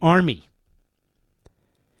you, the army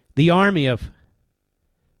of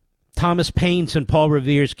Thomas Paines and Paul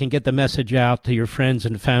Revere's, can get the message out to your friends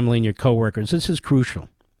and family and your coworkers. This is crucial.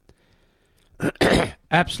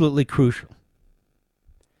 Absolutely crucial.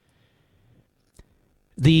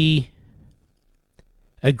 The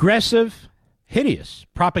aggressive, hideous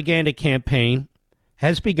propaganda campaign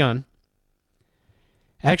has begun.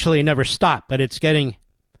 Actually, it never stopped, but it's getting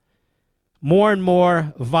more and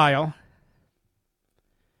more vile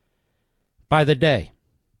by the day.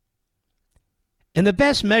 And the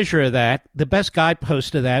best measure of that, the best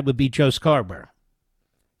guidepost of that would be Joe Scarborough.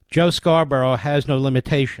 Joe Scarborough has no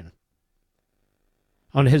limitation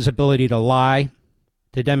on his ability to lie,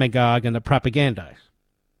 to demagogue, and to propagandize.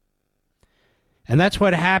 And that's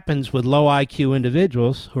what happens with low IQ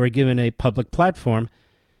individuals who are given a public platform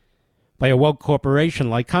by a woke corporation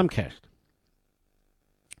like Comcast,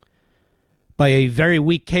 by a very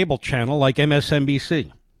weak cable channel like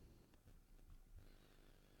MSNBC.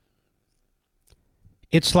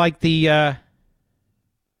 It's like the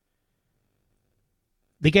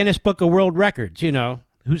Guinness Book of World Records, you know,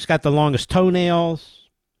 who's got the longest toenails,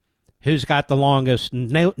 who's got the longest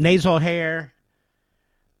nasal hair.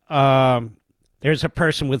 There's a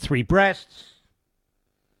person with 3 breasts.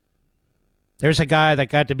 There's a guy that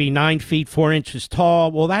got to be 9 feet 4 inches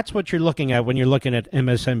tall. Well, that's what you're looking at when you're looking at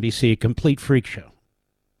MSNBC, a complete freak show.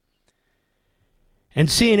 And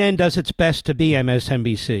CNN does its best to be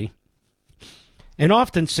MSNBC, and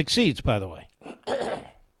often succeeds, by the way.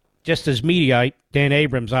 Just as Mediaite, Dan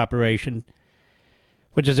Abrams' operation,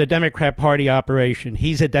 which is a Democrat Party operation,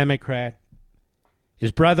 he's a Democrat.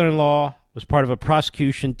 His brother-in-law was part of a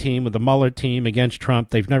prosecution team with the Mueller team against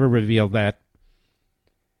Trump. They've never revealed that.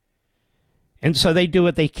 And so they do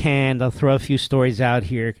what they can. They'll throw a few stories out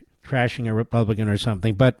here, trashing a Republican or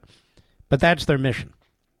something, but that's their mission.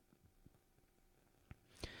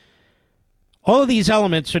 All of these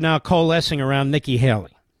elements are now coalescing around Nikki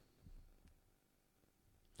Haley.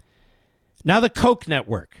 Now the Koch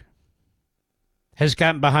network has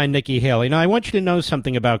gotten behind Nikki Haley. Now I want you to know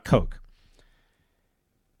something about Koch.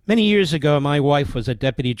 Many years ago, my wife was a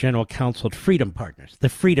deputy general counsel at Freedom Partners, the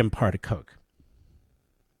freedom part of Koch.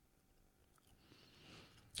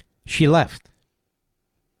 She left.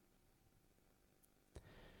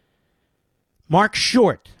 Mark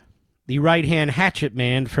Short, the right-hand hatchet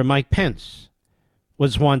man for Mike Pence,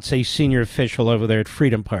 was once a senior official over there at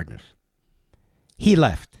Freedom Partners. He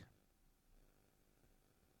left.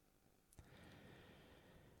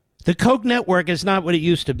 The Koch network is not what it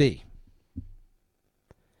used to be.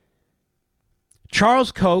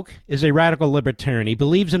 Charles Koch is a radical libertarian. He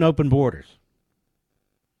believes in open borders.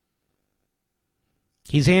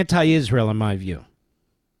 He's anti-Israel, in my view.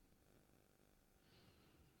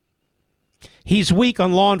 He's weak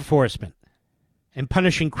on law enforcement and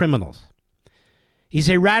punishing criminals. He's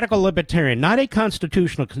a radical libertarian, not a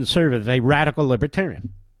constitutional conservative, a radical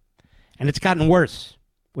libertarian. And it's gotten worse,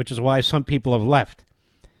 which is why some people have left.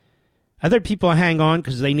 Other people hang on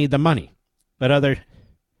because they need the money, but other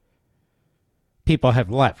people have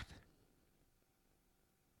left.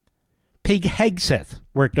 Pete Hegseth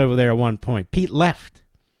worked over there at one point. Pete left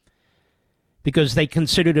because they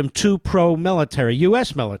considered him too pro-military,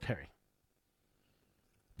 U.S. military.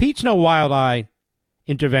 Pete's no wild-eyed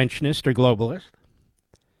interventionist or globalist,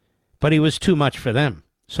 but he was too much for them,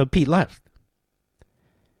 so Pete left.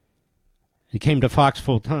 He came to Fox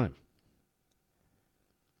full-time.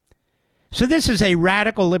 So this is a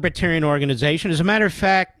radical libertarian organization. As a matter of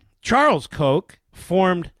fact, Charles Koch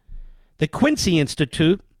formed the Quincy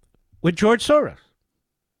Institute with George Soros.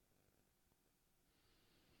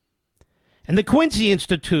 And the Quincy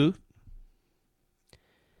Institute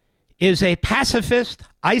is a pacifist,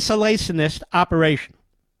 isolationist operation.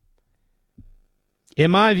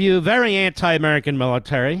 In my view, very anti-American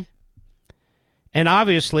military, and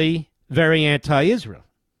obviously very anti-Israel.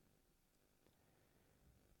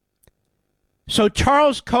 So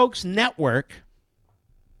Charles Koch's network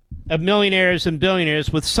of millionaires and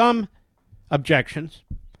billionaires with some objections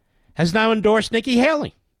has now endorsed Nikki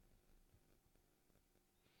Haley.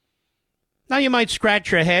 Now you might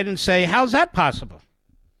scratch your head and say, how's that possible?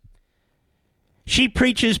 She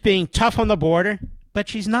preaches being tough on the border, but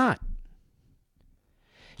she's not.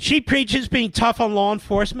 She preaches being tough on law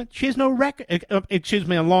enforcement. She has no record,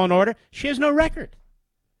 on law and order. She has no record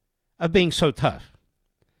of being so tough.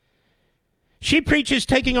 She preaches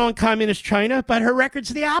taking on communist China, but her record's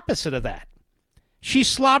the opposite of that. She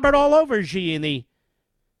slobbered all over Xi and the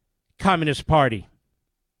Communist Party.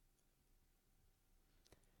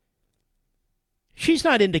 She's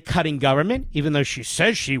not into cutting government, even though she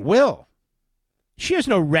says she will. She has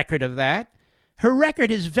no record of that. Her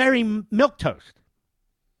record is very milquetoast.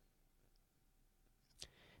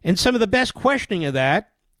 And some of the best questioning of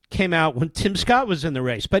that came out when Tim Scott was in the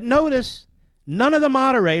race. But notice, none of the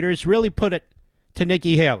moderators really put it to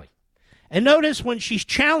Nikki Haley. And notice when she's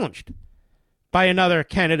challenged by another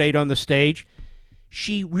candidate on the stage,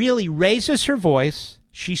 she really raises her voice.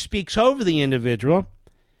 She speaks over the individual.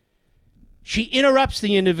 She interrupts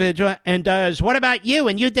the individual and does, what about you?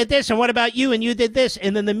 And you did this. And what about you? And you did this.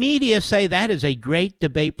 And then the media say that is a great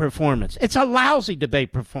debate performance. It's a lousy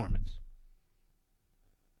debate performance.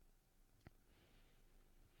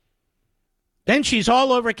 Then she's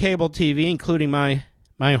all over cable TV, including my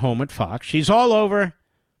home at Fox. She's all over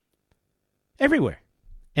everywhere.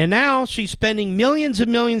 And now she's spending millions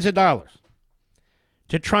and millions of dollars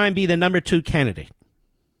to try and be the number 2 candidate.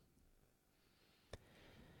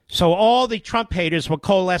 So all the Trump haters will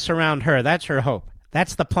coalesce around her. That's her hope.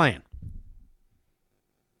 That's the plan.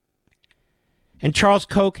 And Charles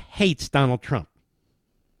Koch hates Donald Trump.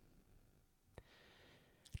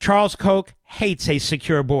 Charles Koch hates a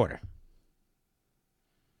secure border.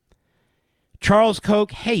 Charles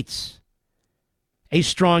Koch hates a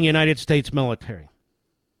strong United States military.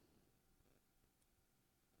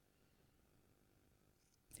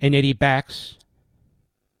 And yet he backs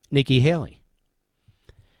Nikki Haley.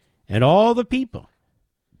 And all the people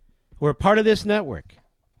who are part of this network,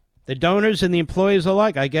 the donors and the employees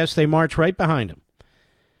alike, I guess they march right behind him.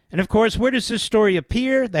 And, of course, where does this story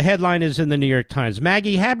appear? The headline is in the New York Times.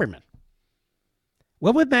 Maggie Haberman.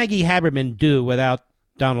 What would Maggie Haberman do without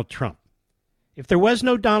Donald Trump? If there was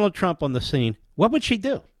no Donald Trump on the scene, what would she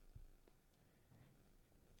do?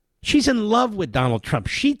 She's in love with Donald Trump.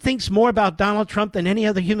 She thinks more about Donald Trump than any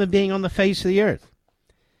other human being on the face of the earth.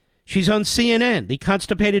 She's on CNN, the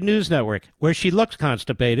constipated news network, where she looks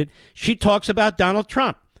constipated. She talks about Donald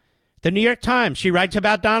Trump. The New York Times, she writes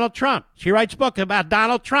about Donald Trump. She writes books about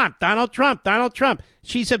Donald Trump, Donald Trump, Donald Trump.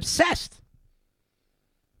 She's obsessed.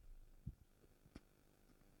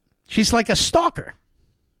 She's like a stalker.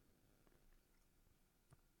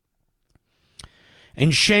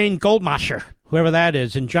 And Shane Goldmacher, whoever that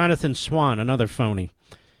is, and Jonathan Swan, another phony.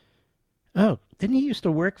 Oh, didn't he used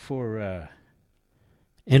to work for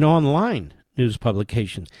an online news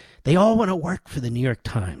publication? They all want to work for the New York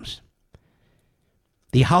Times.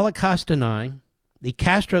 The Holocaust denying, the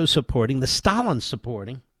Castro supporting, the Stalin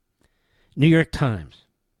supporting New York Times.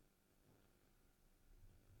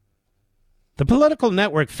 The political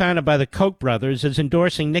network founded by the Koch brothers is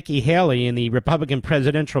endorsing Nikki Haley in the Republican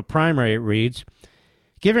presidential primary, it reads,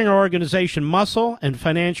 giving her organization muscle and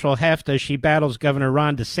financial heft as she battles Governor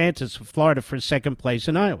Ron DeSantis of Florida for second place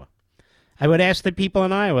in Iowa. I would ask the people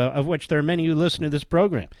in Iowa, of which there are many who listen to this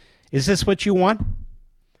program, is this what you want?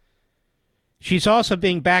 She's also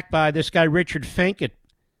being backed by this guy Richard Fink at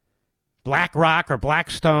BlackRock or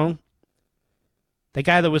Blackstone, the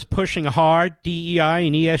guy that was pushing hard DEI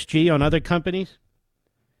and ESG on other companies.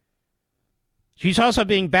 She's also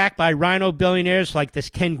being backed by rhino billionaires like this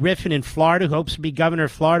Ken Griffin in Florida, who hopes to be governor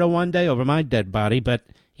of Florida one day over my dead body, but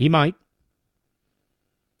he might.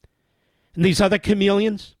 And these other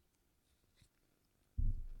chameleons,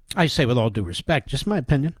 I say with all due respect, just my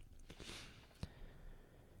opinion.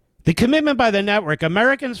 The commitment by the network,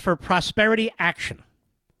 Americans for Prosperity Action,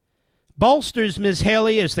 bolsters Ms.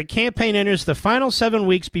 Haley as the campaign enters the final 7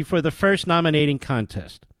 weeks before the first nominating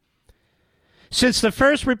contest. Since the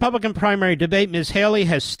first Republican primary debate, Ms. Haley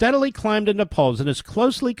has steadily climbed into polls and is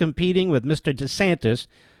closely competing with Mr. DeSantis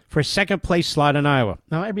for a second-place slot in Iowa.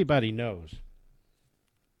 Now, everybody knows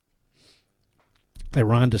that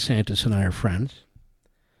Ron DeSantis and I are friends,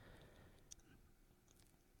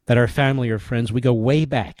 that are family or friends. We go way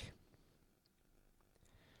back.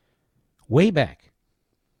 Way back.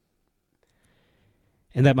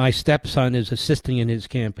 And that my stepson is assisting in his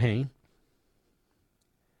campaign.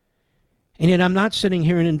 And yet I'm not sitting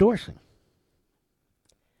here and endorsing.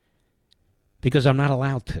 Because I'm not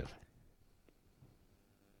allowed to.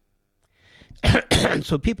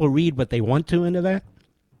 So people read what they want to into that.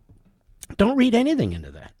 Don't read anything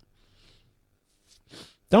into that.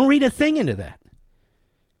 Don't read a thing into that.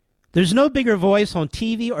 There's no bigger voice on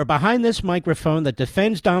TV or behind this microphone that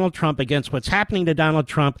defends Donald Trump against what's happening to Donald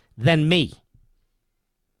Trump than me.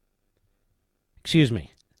 Excuse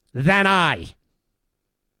me. Than I.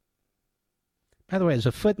 By the way, as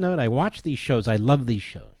a footnote, I watch these shows. I love these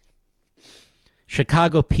shows.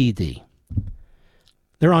 Chicago PD.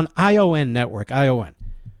 They're on ION Network, ION.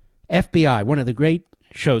 FBI, one of the great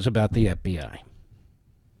shows about the FBI.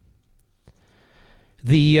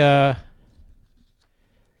 The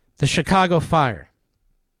Chicago Fire.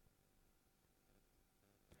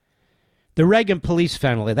 The Reagan police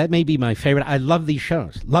family. That may be my favorite. I love these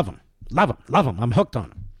shows. Love them. Love them. Love them. I'm hooked on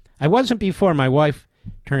them. I wasn't before my wife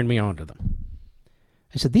turned me on to them.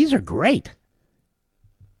 I said, these are great.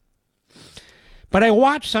 But I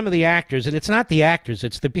watch some of the actors, and it's not the actors,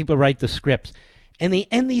 it's the people who write the scripts. And they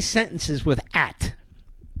end these sentences with at.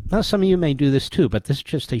 Now, some of you may do this too, but this is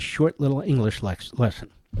just a short little English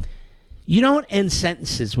lesson. You don't end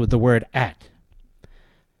sentences with the word at.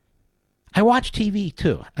 I watch TV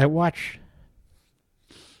too. I watch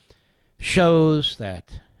shows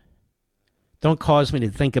that don't cause me to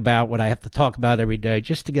think about what I have to talk about every day,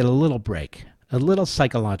 just to get a little break, a little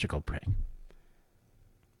psychological break.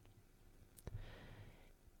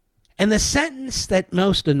 And the sentence that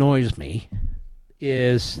most annoys me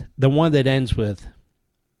is the one that ends with,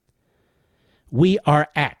 we are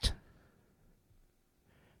at.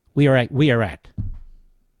 We are at. We are at.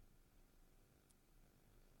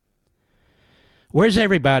 Where's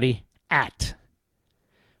everybody at?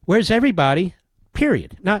 Where's everybody?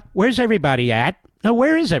 Period. Not where's everybody at? No,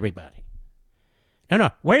 where is everybody? No,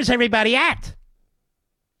 where's everybody at?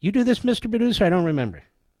 You do this, Mr. Producer? I don't remember.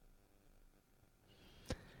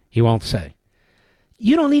 He won't say.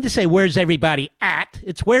 You don't need to say, where's everybody at?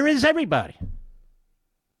 It's, where is everybody?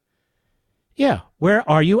 Yeah, where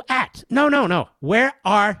are you at? No. Where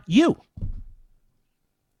are you?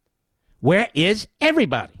 Where is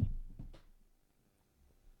everybody?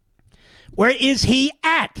 Where is he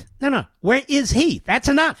at? No. Where is he? That's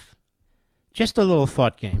enough. Just a little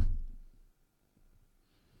thought game.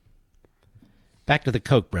 Back to the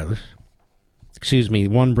Koch brothers. Excuse me,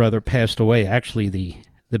 one brother passed away. Actually,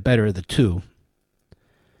 the better of the two.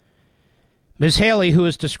 Ms. Haley, who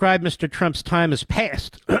has described Mr. Trump's time as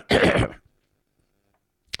past.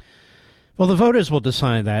 Well, the voters will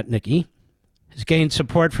decide that, Nikki. Has gained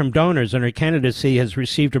support from donors, and her candidacy has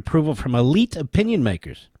received approval from elite opinion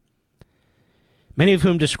makers, many of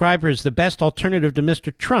whom describe her as the best alternative to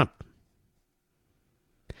Mr. Trump.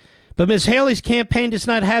 But Ms. Haley's campaign does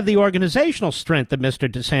not have the organizational strength that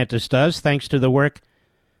Mr. DeSantis does, thanks to the work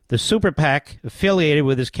the Super PAC affiliated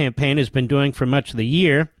with his campaign has been doing for much of the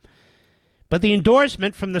year. But the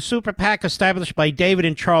endorsement from the Super PAC established by David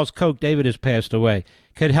and Charles Koch, David has passed away,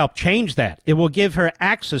 could help change that. It will give her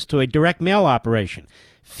access to a direct mail operation,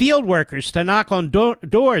 field workers to knock on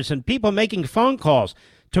doors, and people making phone calls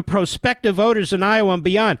to prospective voters in Iowa and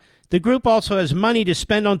beyond. The group also has money to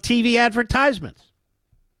spend on TV advertisements.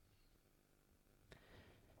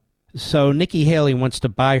 So Nikki Haley wants to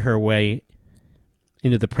buy her way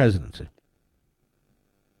into the presidency.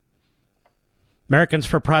 Americans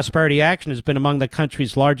for Prosperity Action has been among the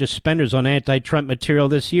country's largest spenders on anti-Trump material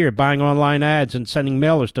this year, buying online ads and sending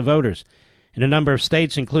mailers to voters in a number of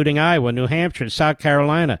states, including Iowa, New Hampshire, South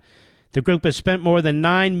Carolina. The group has spent more than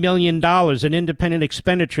 $9 million in independent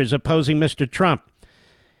expenditures opposing Mr. Trump,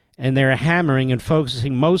 and they're hammering and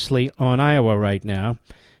focusing mostly on Iowa right now.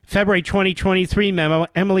 February 2023 memo,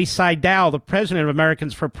 Emily Seidel, the president of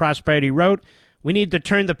Americans for Prosperity, wrote, "We need to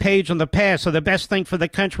turn the page on the past, so the best thing for the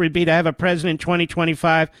country would be to have a president in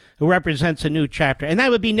 2025 who represents a new chapter." And that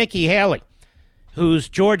would be Nikki Haley, who's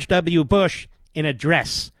George W. Bush in a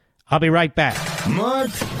dress. I'll be right back.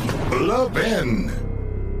 Mark Levin.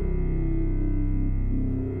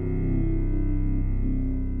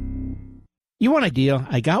 You want a deal?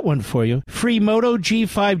 I got one for you. Free Moto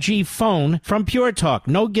G5G phone from Pure Talk.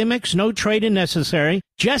 No gimmicks, no trade-in necessary.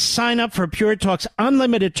 Just sign up for Pure Talk's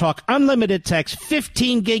unlimited talk, unlimited text,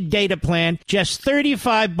 15 gig data plan, just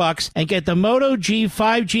 $35, and get the Moto G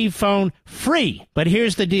 5G phone free. But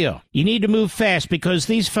here's the deal. You need to move fast because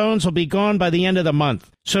these phones will be gone by the end of the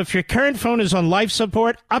month. So if your current phone is on life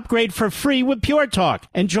support, upgrade for free with Pure Talk.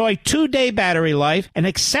 Enjoy 2-day battery life, an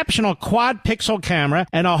exceptional quad-pixel camera,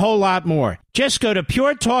 and a whole lot more. Just go to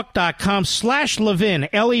puretalk.com/Levin,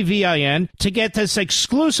 Levin, to get this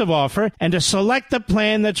exclusive offer and to select the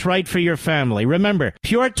plan that's right for your family. Remember,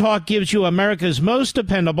 Pure Talk gives you America's most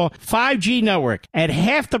dependable 5G network at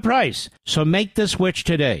half the price. So make the switch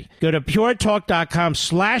today. Go to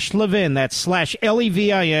puretalk.com/Levin, that's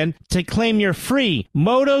 /Levin, to claim your free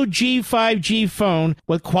Moto G 5G phone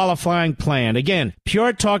with qualifying plan. Again,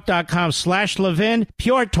 puretalk.com/Levin.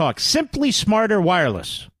 Pure Talk, simply smarter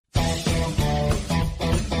wireless.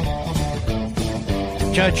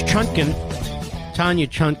 Judge Chutkan, Tanya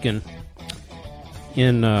Chutkan,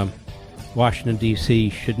 in Washington, D.C.,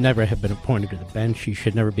 should never have been appointed to the bench. She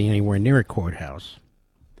should never be anywhere near a courthouse.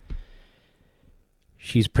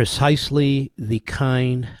 She's precisely the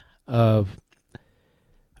kind of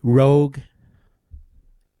rogue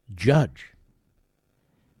judge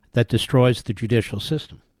that destroys the judicial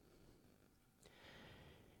system.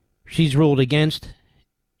 She's ruled against,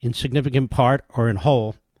 in significant part or in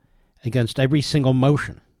whole, against every single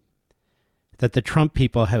motion that the Trump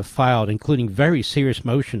people have filed, including very serious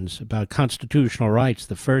motions about constitutional rights,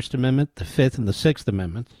 the First Amendment, the Fifth, and the Sixth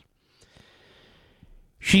Amendments.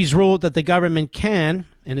 She's ruled that the government can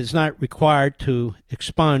and is not required to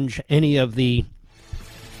expunge any of the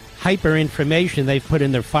hyper-information they've put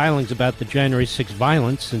in their filings about the January 6th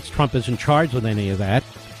violence, since Trump isn't charged with any of that.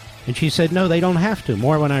 And she said, no, they don't have to.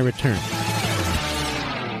 More when I return.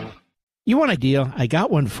 You want a deal? I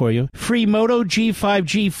got one for you. Free Moto G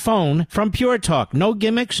 5G phone from Pure Talk. No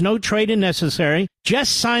gimmicks, no trade-in necessary.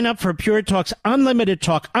 Just sign up for Pure Talk's unlimited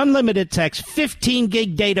talk, unlimited text, 15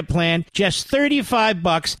 gig data plan, just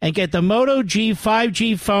 $35, and get the Moto G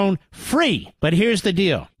 5G phone free. But here's the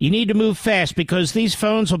deal. You need to move fast because these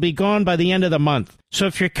phones will be gone by the end of the month. So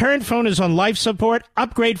if your current phone is on life support,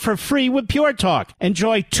 upgrade for free with Pure Talk.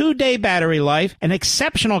 Enjoy 2-day battery life, an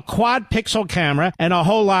exceptional quad-pixel camera, and a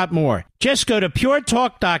whole lot more. Just go to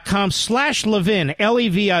puretalk.com/Levin,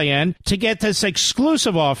 Levin, to get this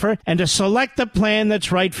exclusive offer and to select the plan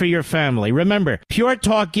that's right for your family. Remember, Pure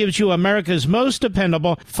Talk gives you America's most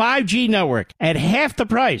dependable 5G network at half the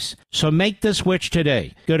price. So make the switch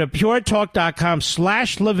today. Go to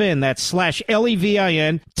puretalk.com/Levin, that's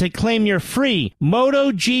 /Levin, to claim your free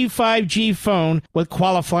Moto G 5G phone with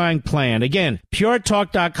qualifying plan. Again,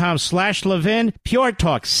 puretalk.com/Levin. Pure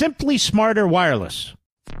Talk, simply smarter wireless.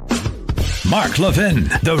 Mark Levin,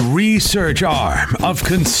 the research arm of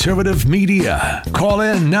conservative media. Call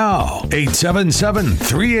in now,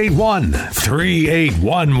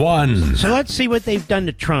 877-381-3811. So let's see what they've done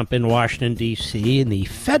to Trump in Washington, D.C., in the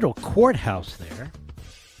federal courthouse there,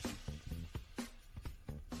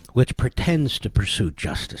 which pretends to pursue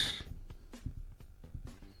justice.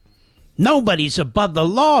 Nobody's above the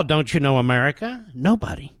law, don't you know, America?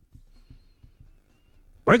 Nobody.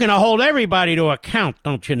 We're going to hold everybody to account,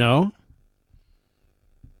 don't you know?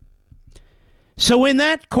 So in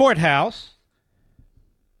that courthouse,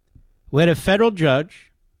 we had a federal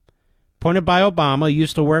judge appointed by Obama,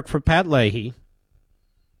 used to work for Pat Leahy,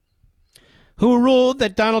 who ruled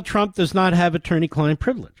that Donald Trump does not have attorney-client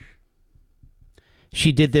privilege.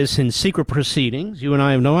 She did this in secret proceedings. You and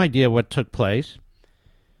I have no idea what took place.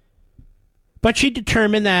 But she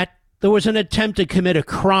determined that there was an attempt to commit a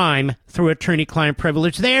crime through attorney-client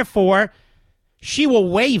privilege. Therefore, she will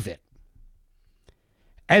waive it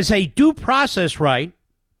as a due process right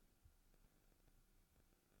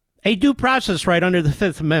under the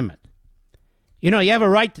Fifth Amendment. You know, you have a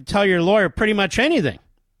right to tell your lawyer pretty much anything.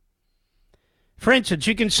 For instance,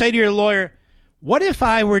 you can say to your lawyer, what if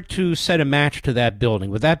I were to set a match to that building?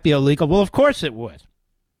 Would that be illegal? Well, of course it would.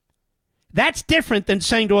 That's different than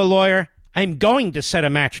saying to a lawyer, I'm going to set a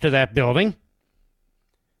match to that building.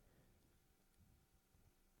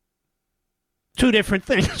 Two different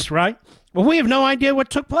things, right? Well, we have no idea what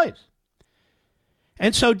took place.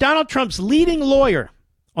 And so Donald Trump's leading lawyer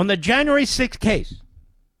on the January 6th case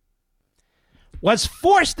was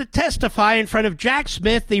forced to testify in front of Jack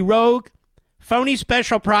Smith, the rogue, phony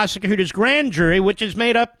special prosecutor's grand jury, which is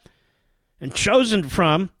made up and chosen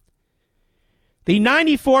from the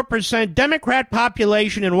 94% Democrat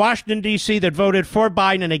population in Washington, D.C. that voted for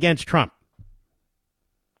Biden and against Trump.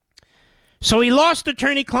 So he lost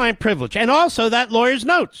attorney-client privilege, and also that lawyer's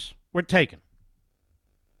notes were taken.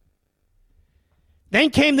 Then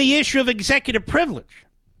came the issue of executive privilege.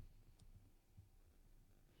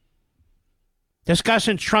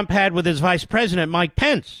 discussions Trump had with his vice president, Mike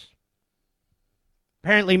Pence.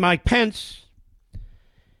 Apparently, Mike Pence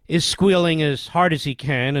is squealing as hard as he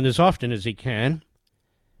can and as often as he can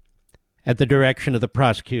at the direction of the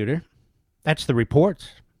prosecutor. That's the reports.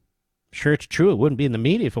 Sure, it's true. It wouldn't be in the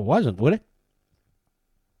media if it wasn't, would it?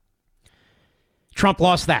 Trump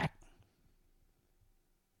lost that.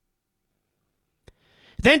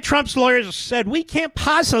 Then Trump's lawyers said, we can't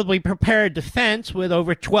possibly prepare a defense with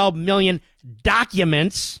over 12 million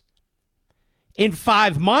documents in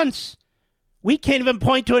 5 months. We can't even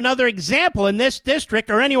point to another example in this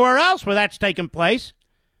district or anywhere else where that's taken place.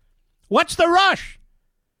 What's the rush?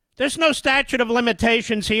 There's no statute of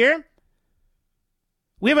limitations here.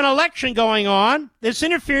 We have an election going on. This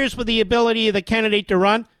interferes with the ability of the candidate to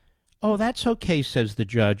run. Oh, that's okay, says the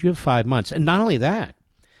judge. You have 5 months. And not only that,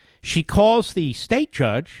 she calls the state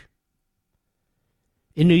judge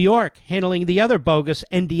in New York handling the other bogus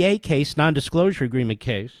NDA case, non-disclosure agreement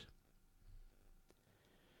case,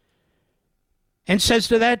 and says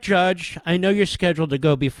to that judge, I know you're scheduled to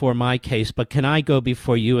go before my case, but can I go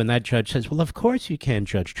before you? And that judge says, well, of course you can,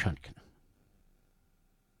 Judge Chutkin.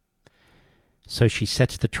 So she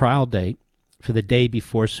sets the trial date for the day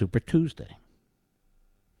before Super Tuesday.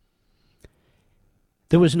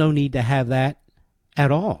 There was no need to have that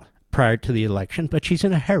at all prior to the election, but she's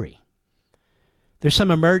in a hurry. There's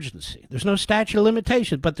some emergency. There's no statute of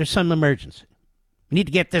limitations, but there's some emergency. We need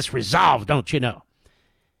to get this resolved, don't you know?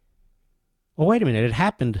 Well, wait a minute. It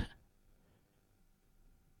happened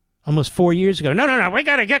almost 4 years ago. No. We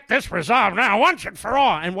got to get this resolved now, once and for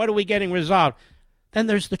all. And what are we getting resolved? Then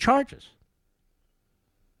there's the charges.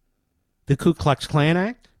 The Ku Klux Klan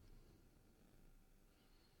Act,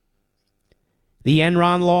 the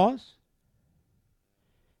Enron laws,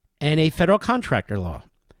 and a federal contractor law.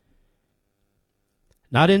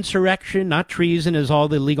 Not insurrection, not treason, as all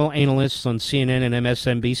the legal analysts on CNN and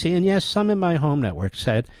MSNBC, and yes, some in my home network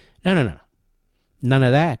said, no. None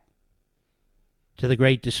of that. To the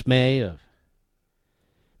great dismay of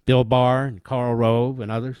Bill Barr and Karl Rove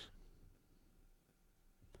and others.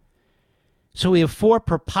 So we have 4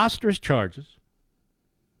 preposterous charges.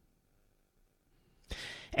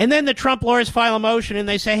 And then the Trump lawyers file a motion and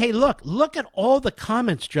they say, hey, look at all the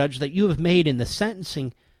comments, Judge, that you have made in the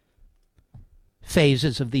sentencing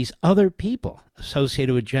phases of these other people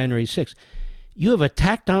associated with January 6th. You have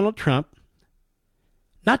attacked Donald Trump,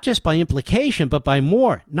 not just by implication, but by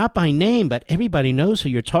more, not by name, but everybody knows who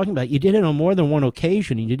you're talking about. You did it on more than one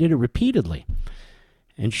occasion, and you did it repeatedly.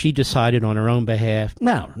 And she decided on her own behalf,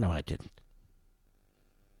 no, I didn't.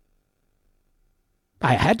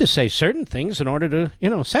 I had to say certain things in order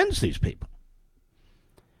to, sentence these people.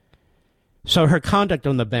 So her conduct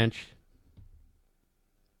on the bench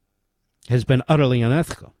has been utterly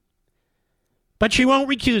unethical. But she won't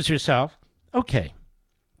recuse herself. Okay.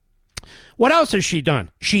 What else has she done?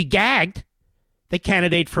 She gagged the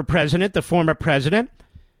candidate for president, the former president,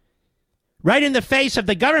 right in the face of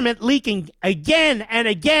the government, leaking again and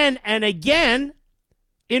again and again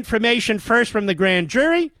information, first from the grand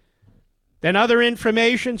jury, then other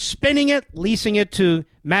information, spinning it, leasing it to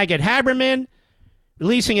Maggot Haberman,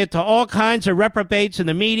 releasing it to all kinds of reprobates in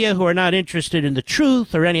the media who are not interested in the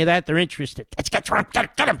truth or any of that. They're interested. Let's get Trump.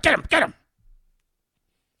 Get him.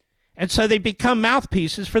 And so they become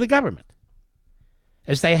mouthpieces for the government,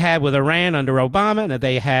 as they have with Iran under Obama and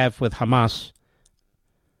they have with Hamas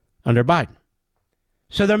under Biden.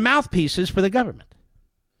 So they're mouthpieces for the government.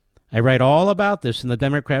 I write all about this, and the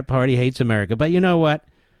Democrat Party hates America. But you know what?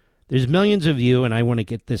 There's millions of you, and I want to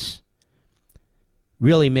get this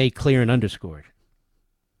really made clear and underscored.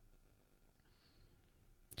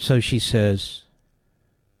 So she says,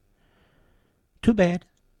 too bad.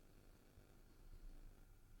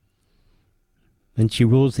 And she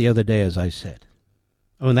rules the other day, as I said.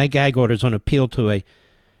 Oh, and that gag order is on appeal to a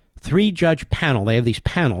 3-judge panel. They have these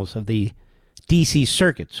panels of the D.C.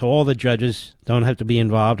 Circuit, so all the judges don't have to be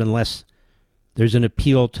involved unless there's an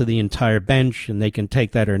appeal to the entire bench, and they can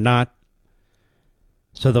take that or not.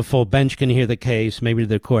 So the full bench can hear the case, maybe to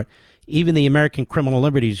the court. Even the American Criminal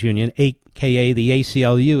Liberties Union, a.k.a. the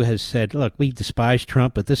ACLU, has said, look, we despise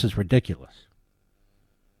Trump, but this is ridiculous.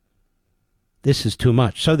 This is too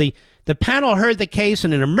much. So the panel heard the case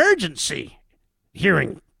in an emergency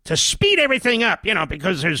hearing to speed everything up,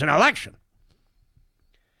 because there's an election.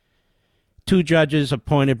 2 judges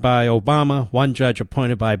appointed by Obama, 1 judge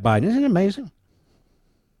appointed by Biden. Isn't it amazing?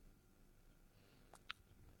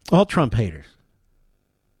 All Trump haters.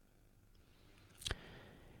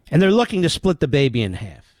 And they're looking to split the baby in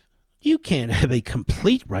half. You can't have a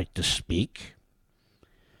complete right to speak.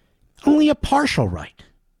 Only a partial right.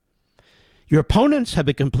 Your opponents have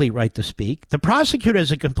a complete right to speak. The prosecutor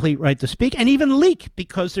has a complete right to speak and even leak,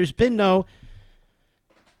 because there's been no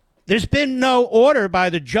order by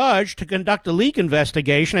the judge to conduct a leak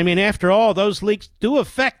investigation. I mean, after all, those leaks do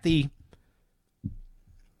affect the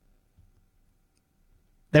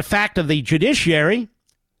fact of the judiciary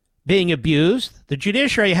being abused. The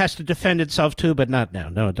judiciary has to defend itself too, but not now.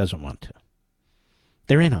 No, it doesn't want to.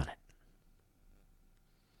 They're in on it.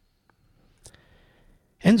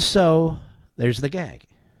 And so there's the gag.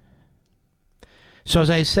 So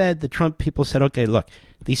as I said, the Trump people said, okay, look,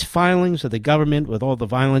 these filings of the government with all the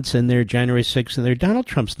violence in there, January 6th in there, Donald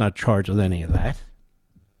Trump's not charged with any of that.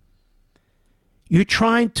 You're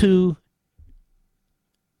trying to,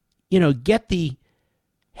 get the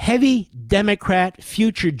heavy Democrat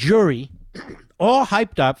future jury all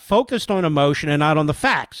hyped up, focused on emotion and not on the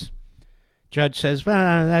facts. Judge says,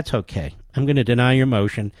 well, that's okay. I'm going to deny your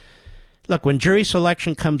motion. Look, when jury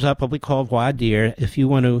selection comes up, what we call voir dire, if you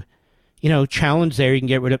want to, challenge there, you can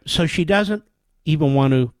get rid of it. So she doesn't even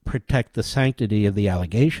want to protect the sanctity of the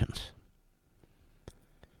allegations.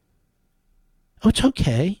 Oh, it's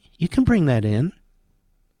okay. You can bring that in.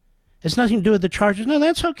 It's nothing to do with the charges. No,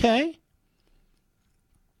 that's okay.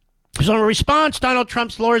 So in response, Donald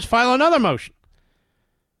Trump's lawyers file another motion.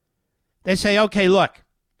 They say, okay, look,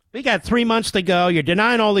 we got 3 months to go. You're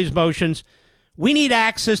denying all these motions. We need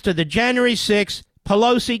access to the January 6th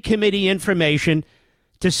Pelosi committee information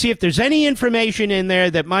to see if there's any information in there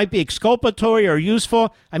that might be exculpatory or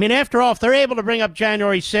useful. I mean, after all, if they're able to bring up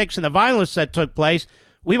January 6th and the violence that took place,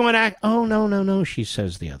 we want to Oh, no, she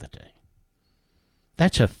says the other day.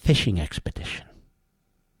 That's a fishing expedition.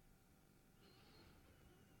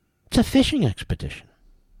 It's a fishing expedition.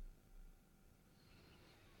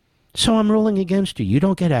 So I'm ruling against you. You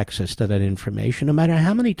don't get access to that information, no matter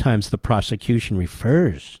how many times the prosecution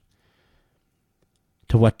refers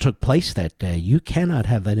to what took place that day. You cannot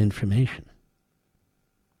have that information.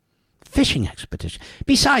 Fishing expedition.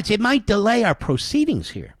 Besides, it might delay our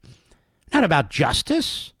proceedings here. Not about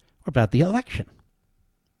justice or about the election.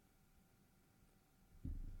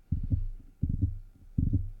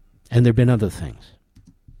 And there have been other things.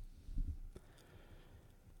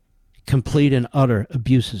 Complete and utter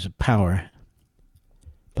abuses of power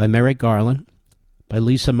by Merrick Garland, by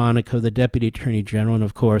Lisa Monaco, the Deputy Attorney General, and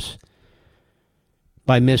of course,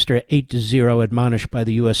 by Mr. 8-0, admonished by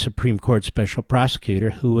the U.S. Supreme Court Special Prosecutor,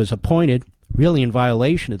 who was appointed really in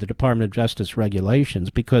violation of the Department of Justice regulations,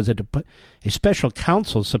 because a special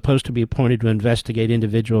counsel is supposed to be appointed to investigate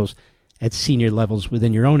individuals at senior levels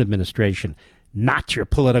within your own administration, not your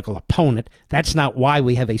political opponent. That's not why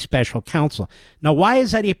we have a special counsel. Now, why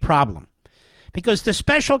is that a problem? Because the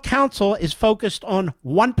special counsel is focused on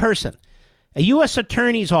one person. A U.S.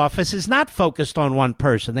 attorney's office is not focused on one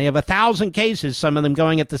person. They have 1,000 cases, some of them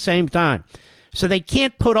going at the same time. So they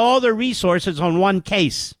can't put all their resources on one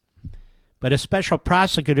case. But a special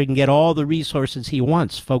prosecutor can get all the resources he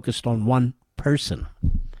wants focused on one person.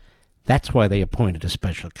 That's why they appointed a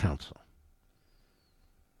special counsel.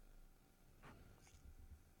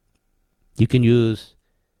 You can use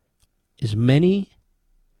as many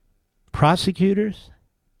prosecutors,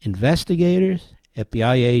 investigators,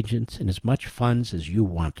 FBI agents, and as much funds as you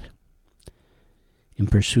want in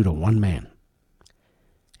pursuit of one man.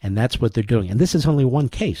 And that's what they're doing. And this is only one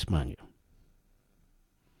case, mind you.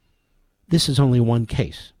 This is only one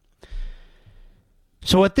case.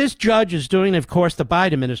 So what this judge is doing, of course, the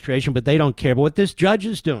Biden administration, but they don't care, but what this judge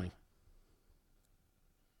is doing,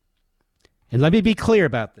 and let me be clear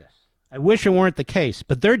about this. I wish it weren't the case,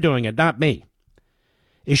 but they're doing it, not me,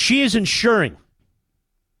 is she is ensuring,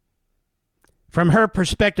 from her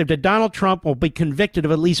perspective, that Donald Trump will be convicted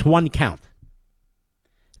of at least one count.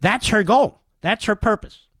 That's her goal. That's her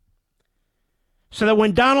purpose. So that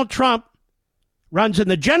when Donald Trump runs in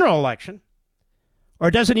the general election,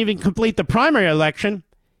 or doesn't even complete the primary election,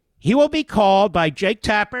 he will be called by Jake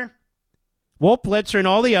Tapper, Wolf Blitzer, and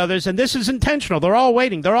all the others, and this is intentional. They're all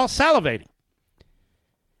waiting. They're all salivating.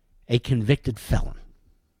 A convicted felon.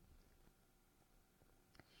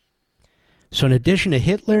 So in addition to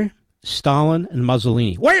Hitler, Stalin, and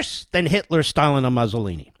Mussolini, worse than Hitler, Stalin, and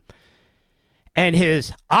Mussolini, and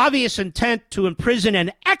his obvious intent to imprison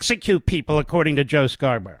and execute people, according to Joe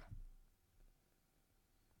Scarborough,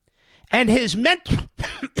 and his mental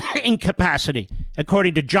incapacity,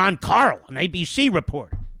 according to John Carl, an ABC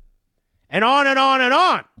reporter, and on and on and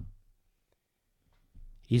on.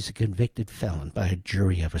 He's a convicted felon by a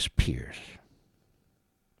jury of his peers.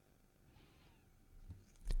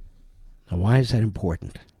 Now, why is that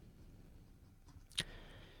important?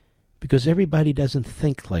 Because everybody doesn't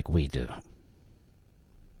think like we do.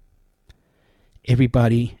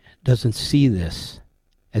 Everybody doesn't see this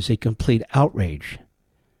as a complete outrage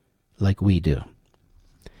like we do.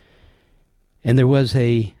 And there was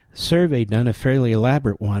a survey done, a fairly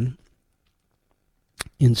elaborate one,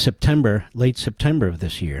 in September, late September of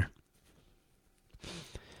this year,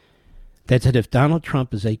 that said if Donald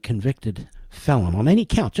Trump is a convicted felon on any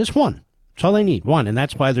count, just one, that's all they need, one, and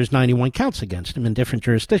that's why there's 91 counts against him in different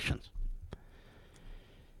jurisdictions,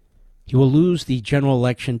 he will lose the general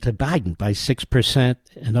election to Biden by 6%.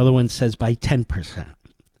 Another one says by 10%.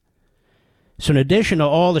 So in addition to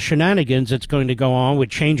all the shenanigans that's going to go on with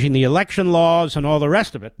changing the election laws and all the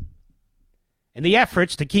rest of it, and the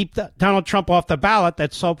efforts to keep Donald Trump off the ballot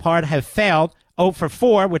that so far have failed, 0 for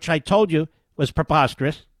 4, which I told you was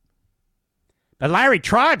preposterous. But Larry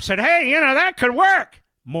Tribe said, hey, that could work.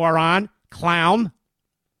 Moron, clown.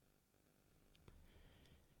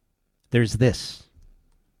 There's this.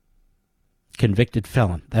 Convicted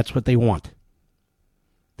felon. That's what they want.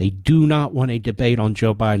 They do not want a debate on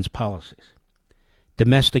Joe Biden's policies,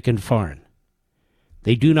 domestic and foreign.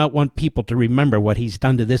 They do not want people to remember what he's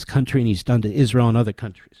done to this country and he's done to Israel and other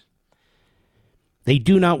countries. They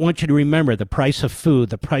do not want you to remember the price of food,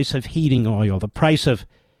 the price of heating oil, the price of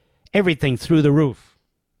everything through the roof.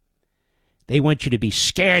 They want you to be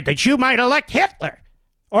scared that you might elect Hitler,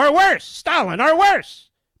 or worse, Stalin, or worse,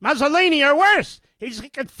 Mussolini, or worse. He's a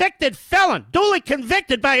convicted felon, duly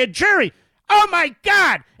convicted by a jury. Oh, my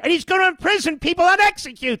God! And he's going to imprison people and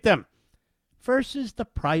execute them. Versus the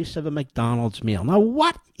price of a McDonald's meal. Now,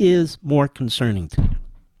 what is more concerning to you?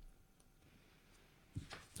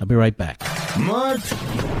 I'll be right back. Mark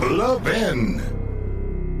Levin.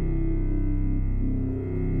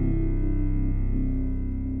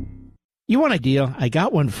 You want a deal? I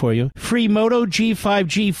got one for you. Free Moto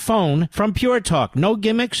G5G phone from Pure Talk. No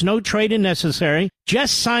gimmicks, no trade-in necessary.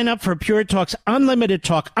 Just sign up for Pure Talk's unlimited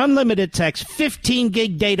talk, unlimited text, 15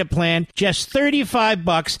 gig data plan, just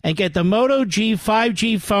 $35, and get the Moto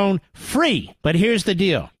G5G phone free. But here's the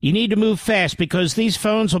deal. You need to move fast because these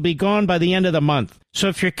phones will be gone by the end of the month. So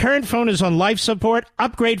if your current phone is on life support,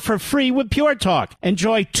 upgrade for free with Pure Talk.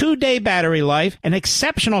 Enjoy 2-day battery life, an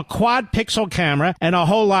exceptional quad pixel camera, and a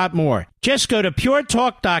whole lot more. Just go to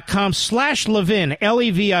puretalk.com/Levin,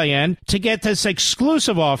 Levin, to get this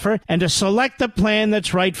exclusive offer and to select the plan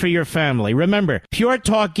that's right for your family. Remember, Pure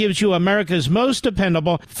Talk gives you America's most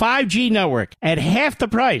dependable 5G network at half the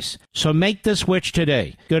price. So make the switch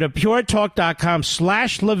today. Go to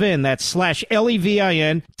puretalk.com/Levin, that's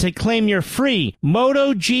 /Levin, to claim your free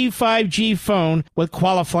Moto G5G phone with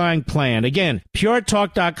qualifying plan. Again,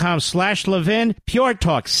 puretalk.com/Levin. Pure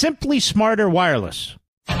Talk, simply smarter wireless.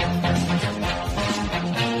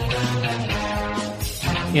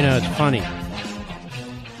 It's funny.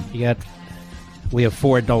 We have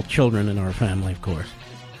 4 adult children in our family, of course.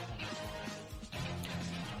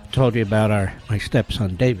 I told you about my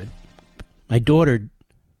stepson, David. My daughter,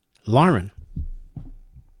 Lauren,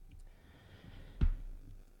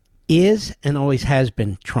 is and always has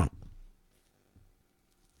been Trump.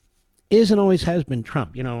 Is and always has been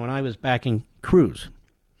Trump. When I was backing Cruz,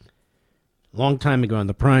 a long time ago in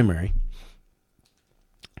the primary,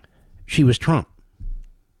 she was Trump.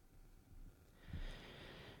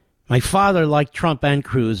 My father liked Trump and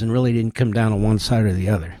Cruz and really didn't come down on one side or the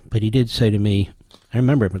other. But he did say to me, I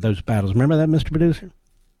remember those battles. Remember that, Mr. Producer?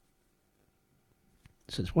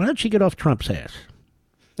 He says, why don't you get off Trump's ass?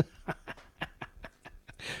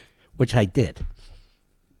 Which I did.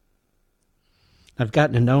 I've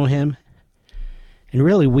gotten to know him. And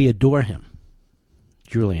really, we adore him.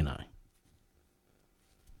 Julie and I.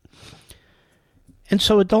 And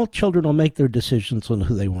so adult children will make their decisions on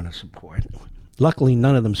who they want to support. Luckily,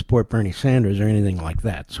 none of them support Bernie Sanders or anything like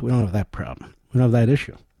that, so we don't have that problem. We don't have that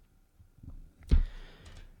issue.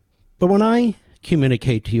 But when I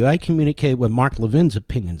communicate to you, I communicate what Mark Levin's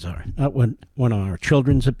opinions are, not what one of our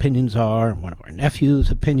children's opinions are, one of our nephew's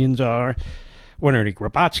opinions are, what Ernie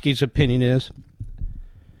Grabotsky's opinion is.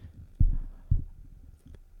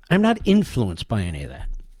 I'm not influenced by any of that.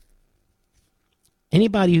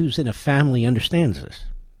 Anybody who's in a family understands this.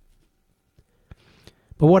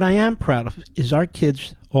 But what I am proud of is our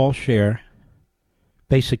kids all share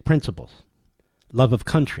basic principles. Love of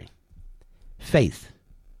country. Faith.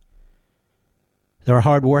 They're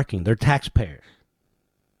hardworking. They're taxpayers.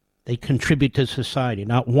 They contribute to society.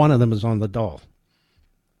 Not one of them is on the dole.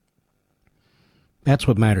 That's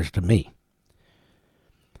what matters to me.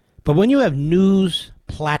 But when you have news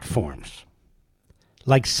platforms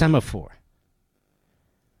like Semaphore,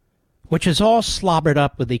 which is all slobbered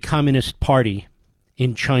up with the Communist Party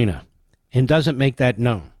in China and doesn't make that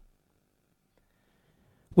known,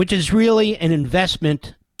 which is really an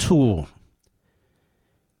investment tool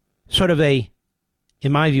sort of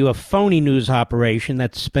in my view, a phony news operation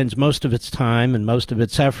that spends most of its time and most of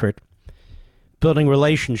its effort building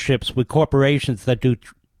relationships with corporations that do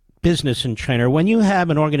business in China. When you have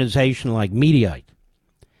an organization like Mediaite,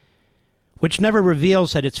 which never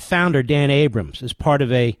reveals that its founder, Dan Abrams, is part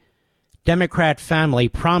of a Democrat family,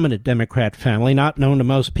 prominent Democrat family, not known to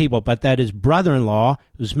most people, but that his brother-in-law,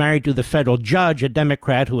 who's married to the federal judge, a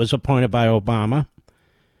Democrat who was appointed by Obama,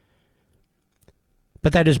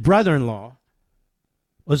 but that his brother-in-law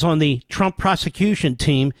was on the Trump prosecution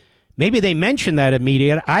team. Maybe they mentioned that at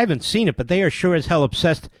Media. I haven't seen it, but they are sure as hell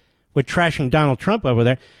obsessed with trashing Donald Trump over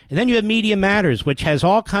there. And then you have Media Matters, which has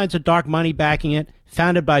all kinds of dark money backing it,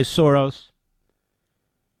 founded by Soros.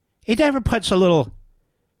 It never puts a little,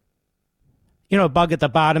 bug at the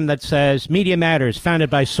bottom that says Media Matters, founded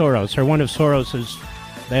by Soros, or one of Soros's,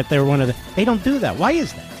 that they're one of the... They don't do that. Why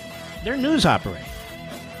is that? They're news operators.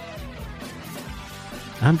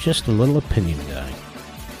 I'm just a little opinion guy.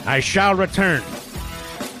 I shall return.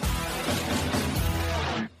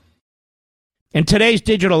 In today's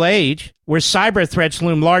digital age, where cyber threats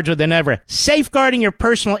loom larger than ever, safeguarding your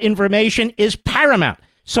personal information is paramount.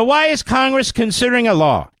 So why is Congress considering a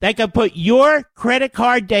law that could put your credit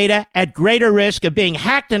card data at greater risk of being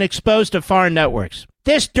hacked and exposed to foreign networks?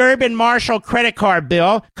 This Durbin-Marshall credit card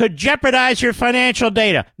bill could jeopardize your financial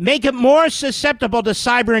data, make it more susceptible to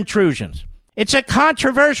cyber intrusions. It's a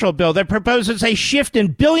controversial bill that proposes a shift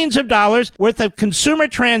in billions of dollars worth of consumer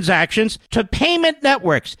transactions to payment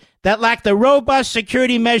networks that lack the robust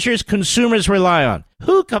security measures consumers rely on.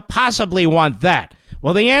 Who could possibly want that?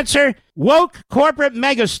 Well, the answer? Woke corporate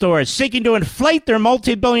megastores seeking to inflate their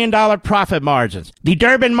multi-billion-dollar profit margins. The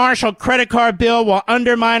Durbin-Marshall credit card bill will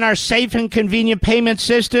undermine our safe and convenient payment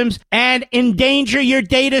systems and endanger your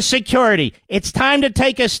data security. It's time to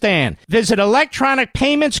take a stand. Visit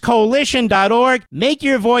electronicpaymentscoalition.org. Make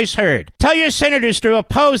your voice heard. Tell your senators to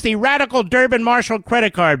oppose the radical Durbin-Marshall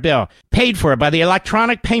credit card bill, paid for by the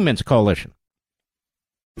Electronic Payments Coalition.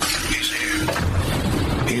 He's here.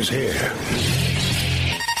 He's here.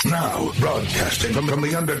 Now, broadcasting from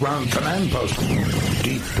the underground command post,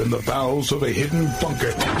 deep in the bowels of a hidden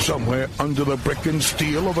bunker, somewhere under the brick and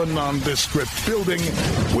steel of a nondescript building,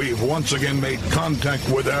 we've once again made contact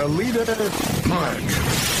with our leader, Mark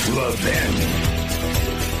Levin.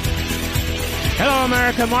 Hello,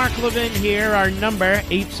 America. Mark Levin here. Our number,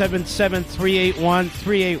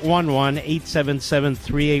 877-381-3811,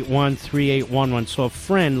 877-381-3811. So a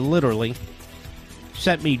friend literally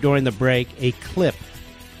sent me during the break a clip.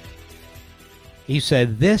 He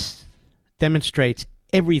said, this demonstrates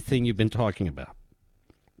everything you've been talking about.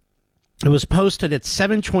 It was posted at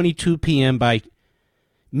 7:22 p.m. by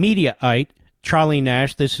Mediaite, Charlie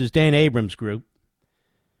Nash. This is Dan Abrams' group,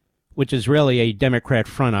 which is really a Democrat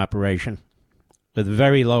front operation with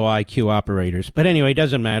very low IQ operators. But anyway, it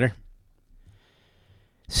doesn't matter.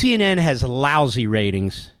 CNN has lousy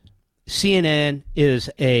ratings. CNN is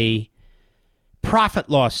a profit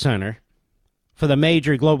loss center for the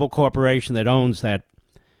major global corporation that owns that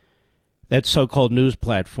so-called news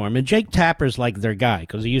platform. And Jake Tapper's like their guy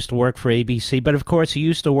because he used to work for ABC, but of course he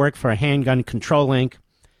used to work for Handgun Control Inc.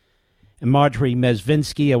 And Marjorie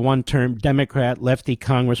Mezvinsky, a one-term Democrat lefty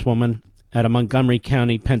congresswoman out of Montgomery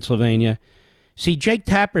County, Pennsylvania. See, Jake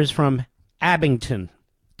Tapper's from Abington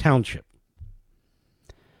Township.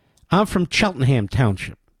 I'm from Cheltenham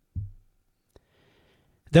Township.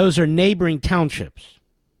 Those are neighboring townships.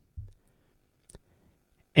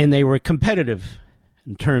 And they were competitive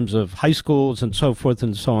in terms of high schools and so forth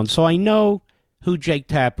and so on. So I know who Jake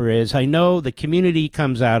Tapper is. I know the community he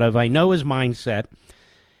comes out of. I know his mindset.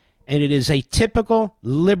 And it is a typical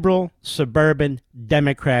liberal, suburban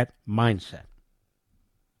Democrat mindset.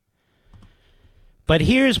 But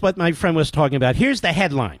here's what my friend was talking about. Here's the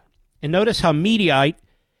headline. And notice how Mediaite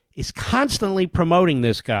is constantly promoting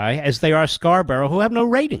this guy, as they are Scarborough, who have no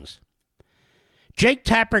ratings. Jake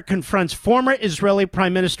Tapper confronts former Israeli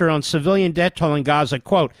Prime Minister on civilian death toll in Gaza.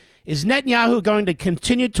 Quote, is Netanyahu going to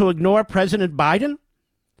continue to ignore President Biden?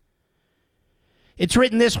 It's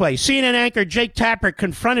written this way. CNN anchor Jake Tapper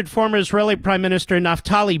confronted former Israeli Prime Minister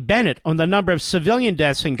Naftali Bennett on the number of civilian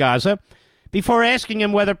deaths in Gaza before asking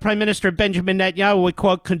him whether Prime Minister Benjamin Netanyahu would,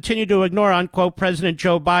 quote, continue to ignore, unquote, President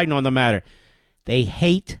Joe Biden on the matter. They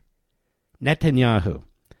hate Netanyahu.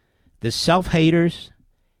 The self-haters,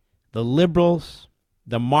 the liberals,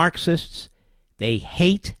 the Marxists, they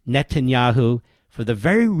hate Netanyahu for the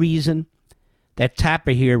very reason that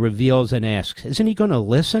Tapper here reveals and asks. Isn't he going to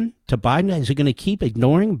listen to Biden? Is he going to keep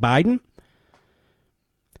ignoring Biden?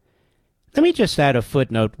 Let me just add a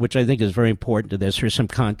footnote, which I think is very important to this. Here's some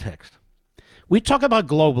context. We talk about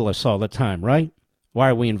globalists all the time, right? Why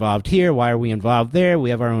are we involved here? Why are we involved there?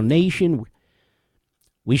 We have our own nation.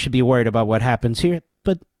 We should be worried about what happens here.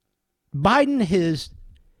 But Biden is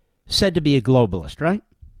said to be a globalist, right?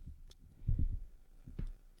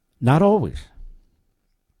 Not always.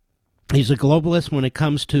 He's a globalist when it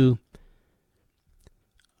comes to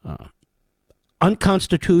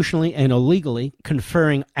unconstitutionally and illegally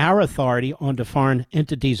conferring our authority onto foreign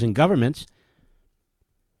entities and governments,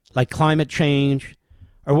 like climate change,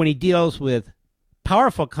 or when he deals with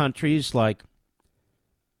powerful countries like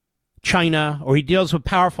China, or he deals with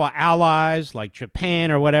powerful allies like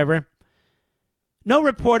Japan or whatever. No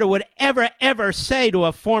reporter would ever say to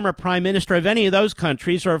a former prime minister of any of those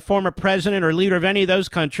countries, or a former president or leader of any of those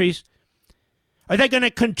countries, are they going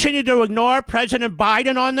to continue to ignore President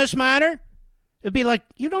Biden on this matter? It'd be like,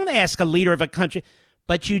 you don't ask a leader of a country,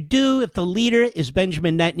 but you do if the leader is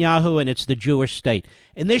Benjamin Netanyahu and it's the Jewish state.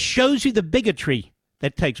 And this shows you the bigotry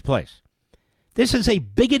that takes place. This is a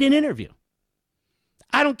bigoted interview.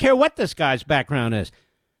 I don't care what this guy's background is.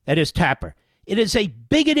 That is Tapper. It is a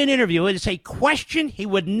bigoted interview. It is a question he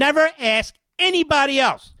would never ask anybody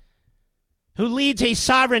else who leads a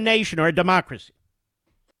sovereign nation or a democracy.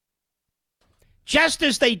 Just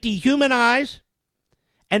as they dehumanize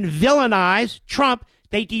and villainize Trump,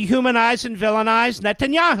 they dehumanize and villainize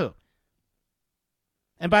Netanyahu.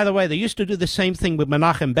 And by the way, they used to do the same thing with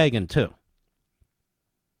Menachem Begin, too.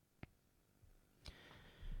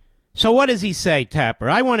 So what does he say, Tapper?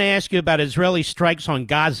 I want to ask you about Israeli strikes on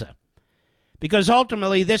Gaza, because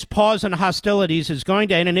ultimately this pause in hostilities is going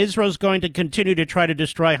to end, and Israel's going to continue to try to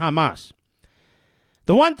destroy Hamas.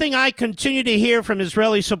 The one thing I continue to hear from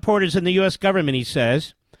Israeli supporters in the U.S. government, he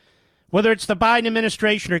says, whether it's the Biden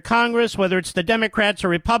administration or Congress, whether it's the Democrats or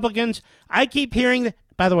Republicans, I keep hearing,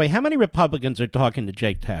 by the way, how many Republicans are talking to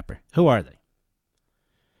Jake Tapper? Who are they?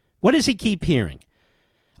 What does he keep hearing?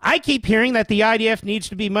 I keep hearing that the IDF needs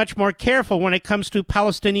to be much more careful when it comes to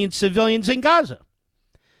Palestinian civilians in Gaza.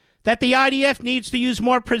 That the IDF needs to use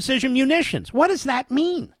more precision munitions. What does that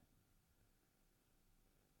mean?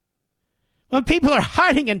 When people are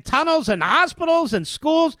hiding in tunnels and hospitals and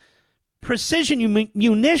schools, precision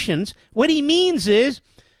munitions, what he means is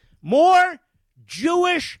more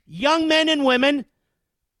Jewish young men and women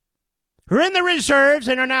who are in the reserves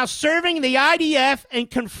and are now serving the IDF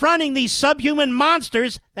and confronting these subhuman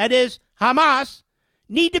monsters, that is, Hamas,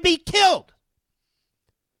 need to be killed.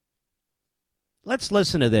 Let's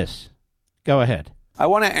listen to this. Go ahead. I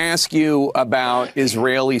want to ask you about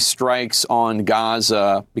Israeli strikes on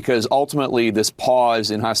Gaza, because ultimately this pause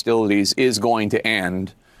in hostilities is going to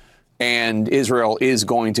end, and Israel is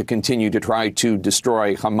going to continue to try to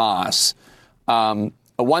destroy Hamas.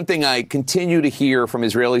 One thing I continue to hear from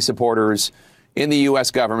Israeli supporters in the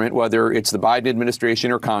U.S. government, whether it's the Biden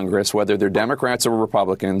administration or Congress, whether they're Democrats or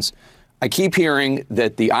Republicans, I keep hearing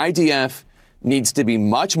that the IDF needs to be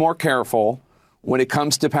much more careful when it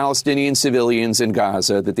comes to Palestinian civilians in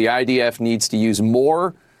Gaza, that the IDF needs to use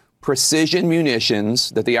more precision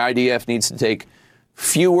munitions, that the IDF needs to take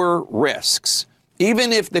fewer risks.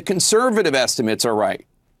 Even if the conservative estimates are right,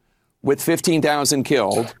 with 15,000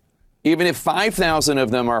 killed, even if 5,000 of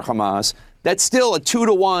them are Hamas, that's still a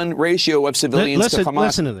 2-to-1 ratio of civilians to Hamas.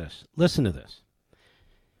 Listen to this. Listen to this.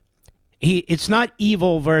 It's not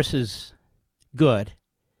evil versus good.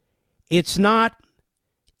 It's not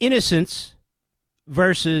innocence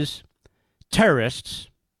versus terrorists.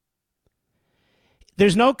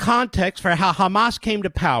 There's no context for how Hamas came to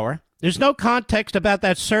power. There's no context about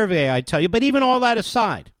that survey, I tell you. But even all that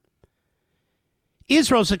aside,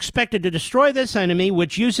 Israel's expected to destroy this enemy,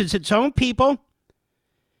 which uses its own people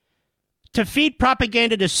to feed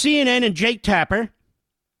propaganda to CNN and Jake Tapper,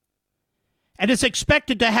 and is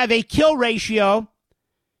expected to have a kill ratio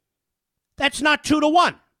that's not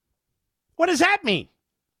 2-to-1. What does that mean?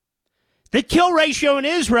 The kill ratio in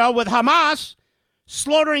Israel with Hamas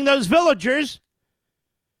slaughtering those villagers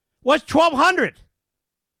was 1,200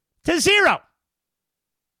 to 0.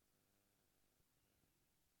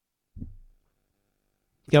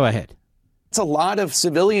 Go ahead. It's a lot of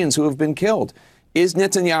civilians who have been killed. Is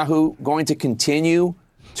Netanyahu going to continue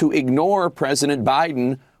to ignore President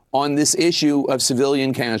Biden on this issue of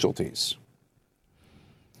civilian casualties?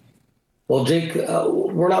 Well, Jake,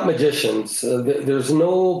 we're not magicians. There's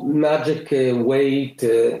no magic way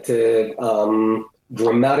to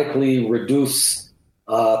dramatically reduce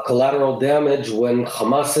collateral damage when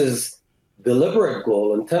Hamas's deliberate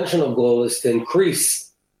goal, intentional goal, is to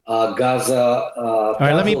increase Gaza. All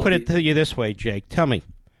right, let me put it to you this way, Jake. Tell me,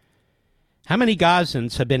 how many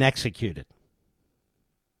Gazans have been executed?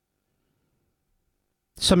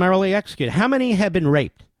 Summarily executed. How many have been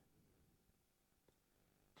raped?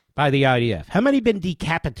 by the IDF? How many have been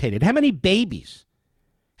decapitated? How many babies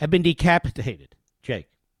have been decapitated, Jake?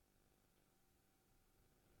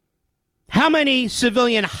 How many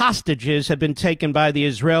civilian hostages have been taken by the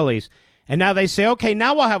Israelis? And now they say, okay,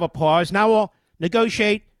 now we'll have a pause. Now we'll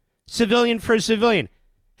negotiate civilian for civilian.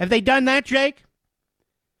 Have they done that, Jake?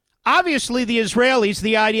 Obviously, the Israelis,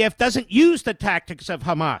 the IDF, doesn't use the tactics of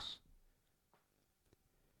Hamas.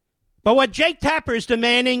 But what Jake Tapper is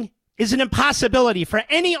demanding is an impossibility for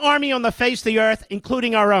any army on the face of the earth,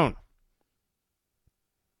 including our own.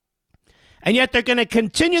 And yet they're going to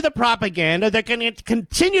continue the propaganda. They're going to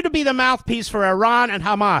continue to be the mouthpiece for Iran and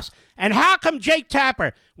Hamas. And how come Jake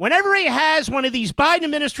Tapper, whenever he has one of these Biden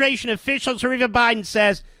administration officials or even Biden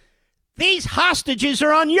says, these hostages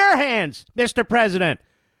are on your hands, Mr. President.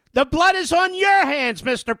 The blood is on your hands,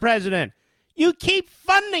 Mr. President. You keep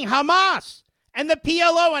funding Hamas and the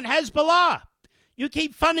PLO and Hezbollah. You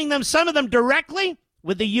keep funding them, some of them directly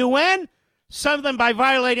with the UN, some of them by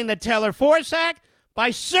violating the Taylor Force Act, by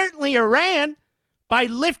certainly Iran, by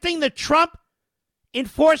lifting the Trump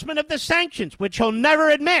enforcement of the sanctions, which he'll never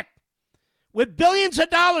admit, with billions of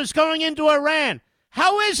dollars going into Iran.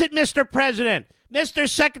 How is it, Mr. President, Mr.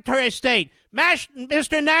 Secretary of State,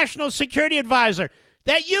 Mr. National Security Advisor,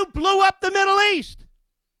 that you blew up the Middle East?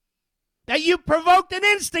 That you provoked and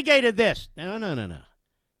instigated this? No.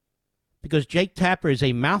 Because Jake Tapper is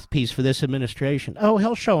a mouthpiece for this administration. Oh,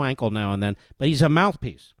 he'll show ankle now and then, but he's a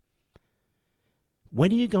mouthpiece. When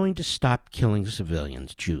are you going to stop killing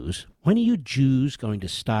civilians, Jews? When are you Jews going to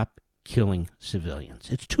stop killing civilians?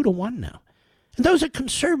 It's 2-1 now. And those are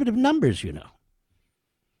conservative numbers, you know.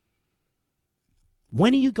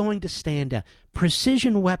 When are you going to stand down?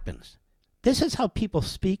 Precision weapons. This is how people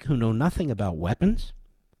speak who know nothing about weapons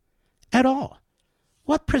at all.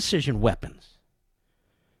 What precision weapons?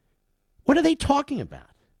 What are they talking about?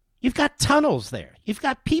 You've got tunnels there. You've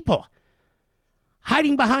got people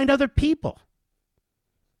hiding behind other people.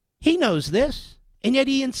 He knows this, and yet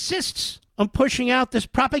he insists on pushing out this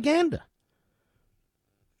propaganda.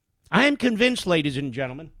 I am convinced, ladies and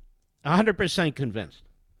gentlemen, 100% convinced.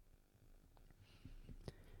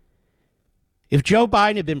 If Joe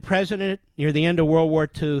Biden had been president near the end of World War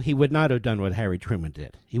II, he would not have done what Harry Truman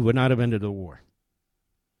did. He would not have ended the war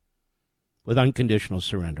with unconditional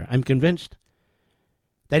surrender. I'm convinced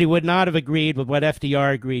that he would not have agreed with what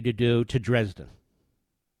FDR agreed to do to Dresden.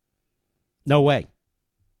 No way.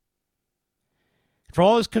 For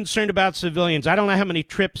all his concerned about civilians, I don't know how many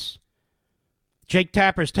trips Jake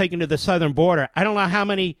Tapper's taken to the southern border. I don't know how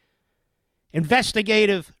many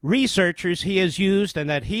investigative researchers he has used and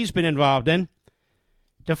that he's been involved in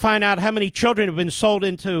to find out how many children have been sold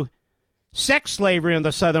into sex slavery on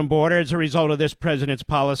the southern border as a result of this president's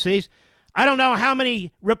policies. I don't know how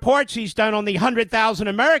many reports he's done on the 100,000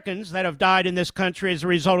 Americans that have died in this country as a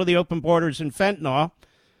result of the open borders and fentanyl.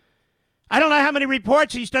 I don't know how many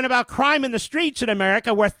reports he's done about crime in the streets in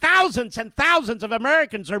America, where thousands and thousands of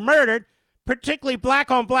Americans are murdered, particularly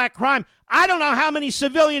black-on-black crime. I don't know how many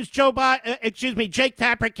civilians Jake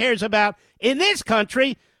Tapper cares about in this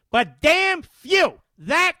country, but damn few.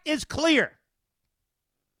 That is clear.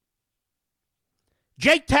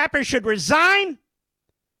 Jake Tapper should resign,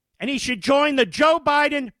 and he should join the Joe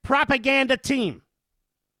Biden propaganda team.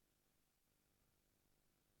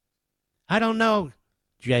 I don't know,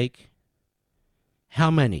 Jake. How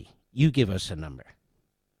many? You give us a number.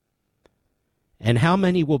 And how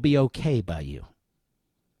many will be okay by you?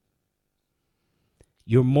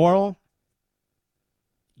 Your moral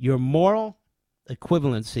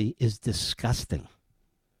equivalency is disgusting.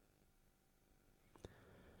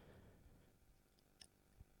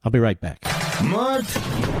 I'll be right back. Mark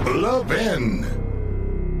Levin.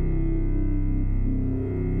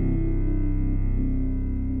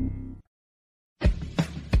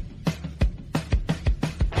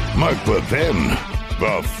 Mark Levin,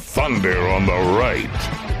 the thunder on the right.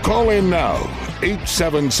 Call in now,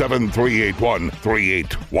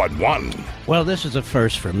 877-381-3811. Well, this is a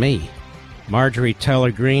first for me. Marjorie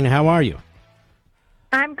Taylor Greene, how are you?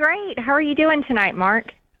 I'm great. How are you doing tonight,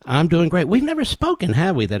 Mark? I'm doing great. We've never spoken,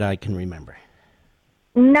 have we, that I can remember?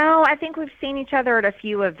 No, I think we've seen each other at a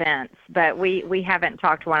few events, but we haven't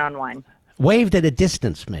talked one-on-one. Waved at a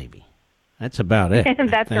distance, maybe. That's about it.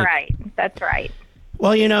 That's right. That's right.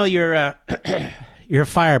 Well, you know, you're a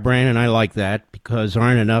firebrand, and I like that because there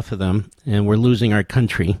aren't enough of them, and we're losing our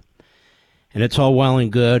country. And it's all well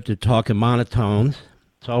and good to talk in monotones.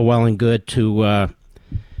 It's all well and good to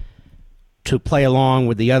play along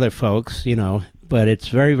with the other folks, you know. But it's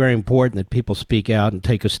very, very important that people speak out and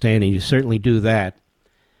take a stand, and you certainly do that.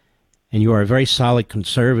 And you are a very solid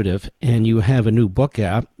conservative, and you have a new book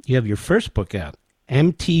out. You have your first book out.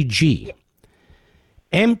 MTG.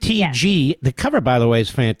 MTG, yes. The cover, by the way, is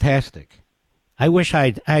fantastic. I wish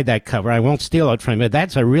I had that cover. I won't steal it from you.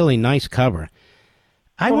 That's a really nice cover.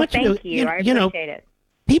 Thank you. I appreciate it.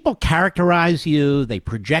 People characterize you. They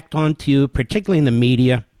project onto you, particularly in the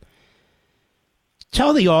media.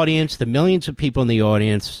 Tell the audience, the millions of people in the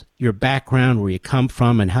audience, your background, where you come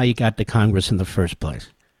from, and how you got to Congress in the first place.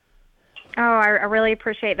 Oh, I really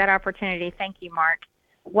appreciate that opportunity. Thank you, Mark.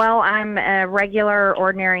 Well, I'm a regular,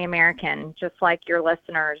 ordinary American, just like your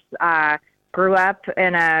listeners. Grew up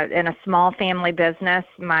in a small family business.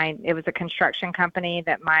 It was a construction company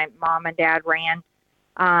that my mom and dad ran,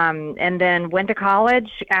 and then went to college.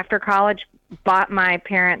 After college, bought my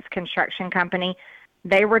parents' construction company.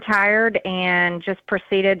 They retired and just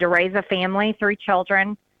proceeded to raise a family, 3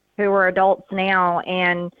 children who are adults now.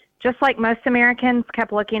 And just like most Americans,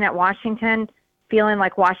 kept looking at Washington, feeling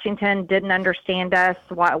like Washington didn't understand us.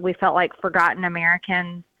 We felt like forgotten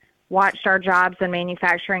Americans. Watched our jobs in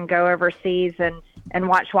manufacturing go overseas, and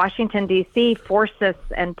watched Washington, D.C. force us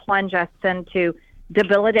and plunge us into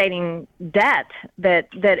debilitating debt that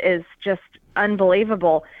is just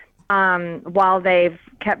unbelievable. While they've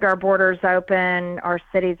kept our borders open, our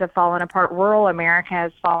cities have fallen apart. Rural America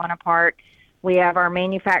has fallen apart. We have our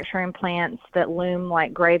manufacturing plants that loom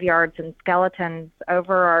like graveyards and skeletons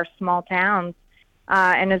over our small towns,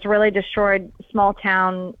 and has really destroyed small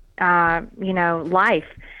town, life.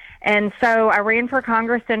 And so I ran for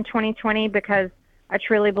Congress in 2020 because I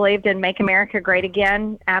truly believed in Make America Great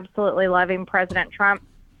Again, absolutely loving President Trump.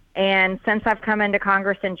 And since I've come into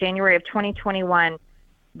Congress in January of 2021,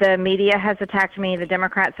 the media has attacked me. The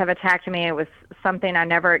Democrats have attacked me. It was something I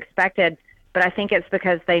never expected, but I think it's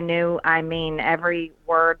because they knew I mean every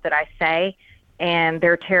word that I say, and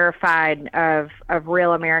they're terrified of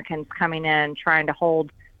real Americans coming in trying to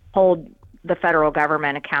hold the federal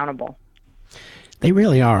government accountable. They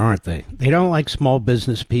really are, aren't they? They don't like small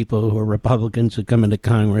business people who are Republicans who come into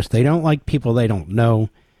Congress. They don't like people they don't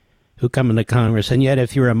know who come into Congress. And yet,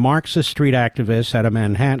 if you're a Marxist street activist out of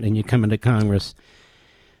Manhattan and you come into Congress,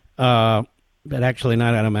 but actually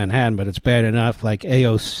not out of Manhattan, but it's bad enough, like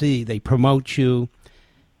AOC, they promote you.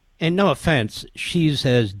 And no offense, she's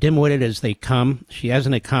as dim-witted as they come. She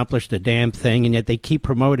hasn't accomplished a damn thing, and yet they keep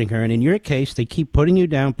promoting her. And in your case, they keep putting you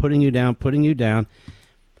down, putting you down, putting you down.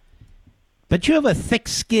 But you have a thick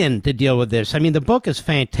skin to deal with this. I mean, the book is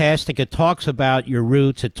fantastic. It talks about your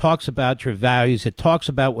roots. It talks about your values. It talks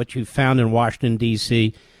about what you found in Washington,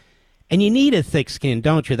 D.C. And you need a thick skin,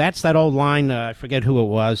 don't you? That's that old line, I forget who it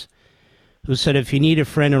was, who said, if you need a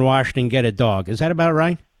friend in Washington, get a dog. Is that about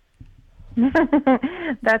right?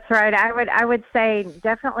 That's right. I would say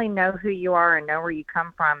definitely know who you are and know where you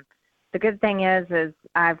come from. The good thing is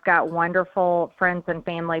I've got wonderful friends and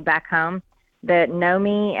family back home that know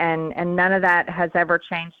me, and none of that has ever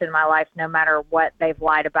changed in my life, no matter what they've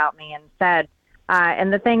lied about me and said.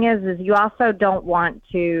 And the thing is you also don't want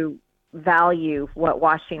to value what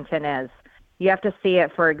Washington is. You have to see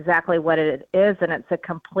it for exactly what it is, and it's a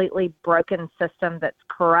completely broken system that's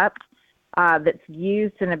corrupt, that's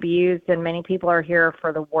used and abused, and many people are here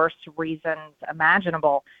for the worst reasons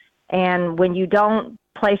imaginable. And when you don't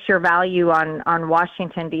place your value on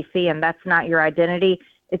Washington, D.C., and that's not your identity,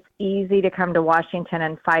 it's easy to come to Washington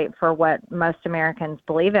and fight for what most Americans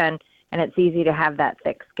believe in, and it's easy to have that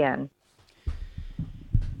thick skin.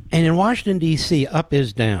 And in Washington, D.C., up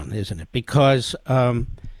is down, isn't it? Because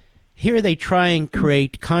here they try and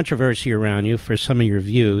create controversy around you for some of your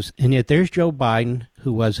views, and yet there's Joe Biden,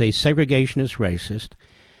 who was a segregationist racist,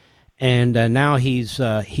 and now he's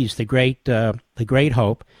the great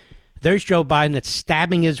hope. There's Joe Biden that's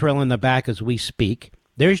stabbing Israel in the back as we speak.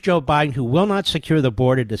 There's Joe Biden, who will not secure the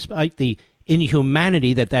border despite the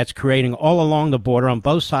inhumanity that's creating all along the border, on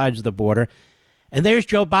both sides of the border. And there's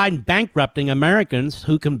Joe Biden bankrupting Americans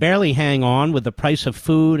who can barely hang on with the price of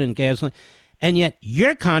food and gasoline. And yet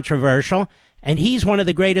you're controversial, and he's one of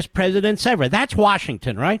the greatest presidents ever. That's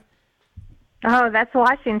Washington, right? Oh, that's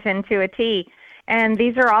Washington to a T. And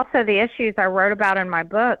these are also the issues I wrote about in my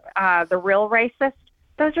book. The real racists,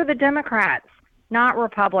 those are the Democrats, not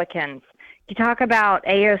Republicans. You talk about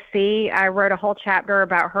AOC, I wrote a whole chapter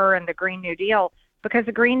about her and the Green New Deal, because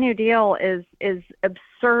the Green New Deal is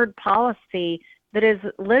absurd policy that is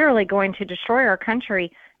literally going to destroy our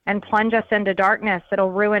country and plunge us into darkness.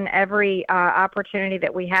 It'll ruin every opportunity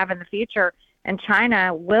that we have in the future, and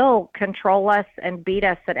China will control us and beat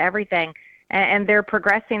us at everything, and they're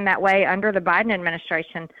progressing that way under the Biden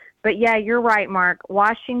administration. But yeah, you're right, Mark.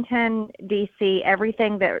 Washington, D.C.,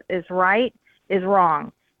 everything that is right is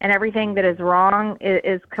wrong. And everything that is wrong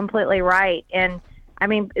is completely right. And I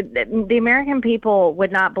mean, the American people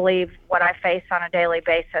would not believe what I face on a daily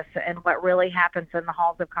basis and what really happens in the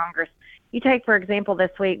halls of Congress. You take, for example, this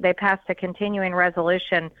week, they passed a continuing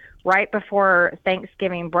resolution right before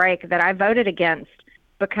Thanksgiving break that I voted against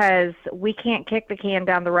because we can't kick the can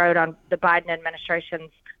down the road on the Biden administration's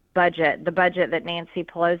budget, the budget that Nancy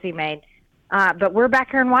Pelosi made. But we're back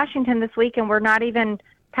here in Washington this week, and we're not even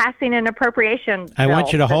passing an appropriation bill. I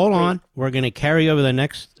want you to hold week. on. We're going to carry over the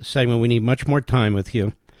next segment. We need much more time with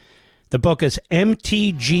you. The book is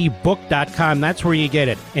mtgbook.com. That's where you get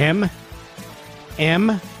it.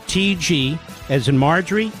 MTG, as in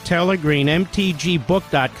Marjorie Taylor Greene,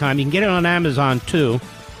 mtgbook.com. You can get it on Amazon, too,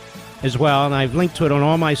 as well, and I've linked to it on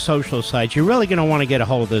all my social sites. You're really going to want to get a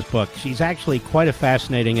hold of this book. She's actually quite a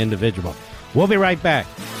fascinating individual. We'll be right back.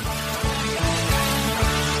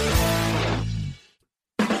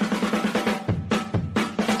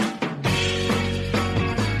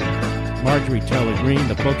 Marjorie Taylor Greene.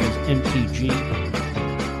 The book is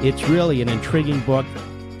MTG. It's really an intriguing book.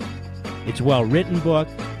 It's a well-written book.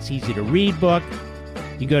 It's easy to read book.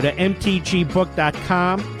 You go to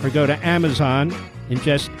mtgbook.com or go to Amazon and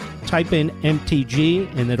just type in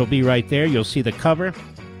MTG, and it'll be right there. You'll see the cover.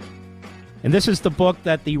 And this is the book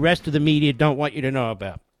that the rest of the media don't want you to know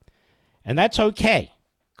about. And that's okay,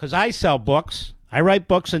 because I sell books. I write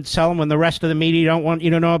books and sell them when the rest of the media don't want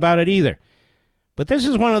you to know about it either. But this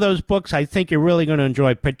is one of those books I think you're really going to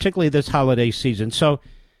enjoy, particularly this holiday season. So,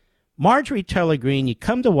 Marjorie Taylor Greene, you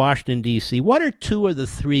come to Washington, D.C. What are two or the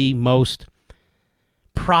three most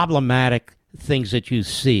problematic things that you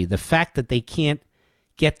see? The fact that they can't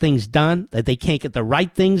get things done, that they can't get the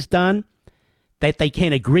right things done, that they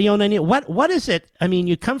can't agree on any. What is it? I mean,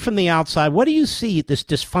 you come from the outside. What do you see this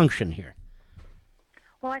dysfunction here?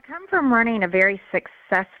 Well, I come from running a very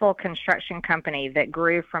successful construction company that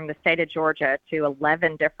grew from the state of Georgia to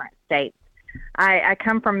 11 different states. I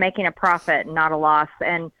come from making a profit, not a loss.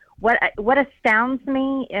 And what astounds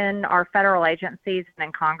me in our federal agencies and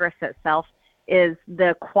in Congress itself is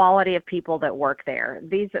the quality of people that work there.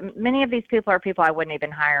 Many of these people are people I wouldn't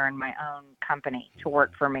even hire in my own company to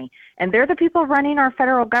work for me. And they're the people running our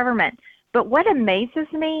federal government. But what amazes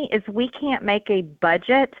me is we can't make a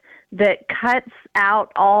budget that cuts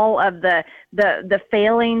out all of the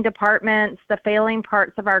failing departments, the failing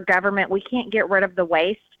parts of our government. We can't get rid of the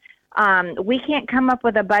waste. We can't come up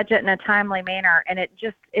with a budget in a timely manner, and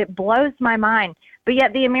it blows my mind. But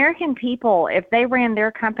yet the American people, if they ran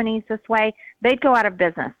their companies this way, they'd go out of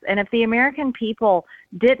business. And if the American people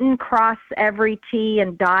didn't cross every T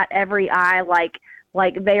and dot every I like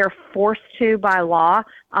they are forced to by law,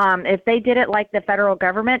 if they did it like the federal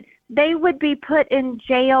government, they would be put in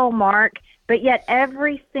jail, Mark. But yet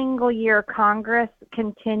every single year, Congress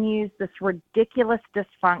continues this ridiculous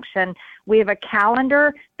dysfunction. We have a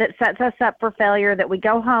calendar that sets us up for failure, that we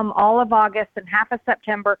go home all of August and half of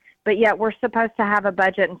September, but yet we're supposed to have a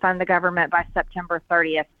budget and fund the government by September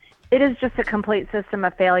 30th. It is just a complete system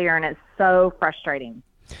of failure, and it's so frustrating.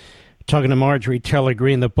 Talking to Marjorie Taylor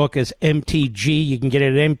Greene. The book is MTG. You can get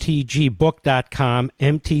it at mtgbook.com,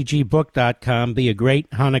 mtgbook.com. Be a great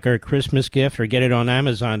Hanukkah or Christmas gift, or get it on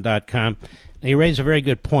Amazon.com. Now, you raise a very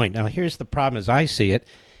good point. Now, here's the problem as I see it.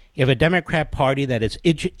 You have a Democrat Party that is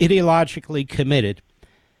ideologically committed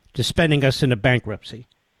to spending us into bankruptcy.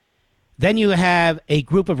 Then you have a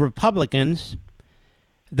group of Republicans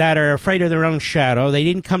that are afraid of their own shadow. They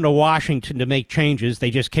didn't come to Washington to make changes.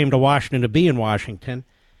 They just came to Washington to be in Washington.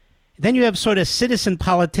 Then you have sort of citizen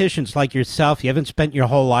politicians like yourself. You haven't spent your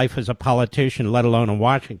whole life as a politician, let alone in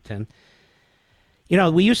Washington. You know,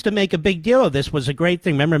 we used to make a big deal of this. It was a great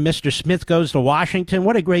thing. Remember Mr. Smith Goes to Washington?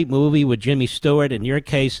 What a great movie with Jimmy Stewart. In your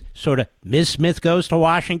case, sort of Ms. Smith Goes to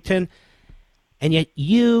Washington. And yet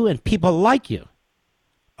you and people like you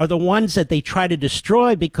are the ones that they try to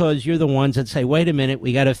destroy, because you're the ones that say, wait a minute,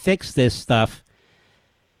 we got to fix this stuff.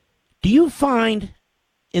 Do you find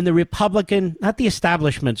in the Republican, not the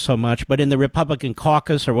establishment so much, but in the Republican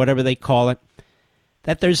caucus or whatever they call it,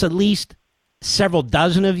 that there's at least several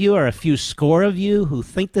dozen of you or a few score of you who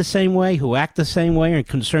think the same way, who act the same way, and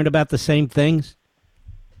concerned about the same things?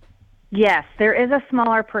 Yes, there is a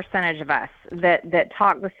smaller percentage of us that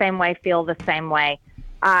talk the same way, feel the same way.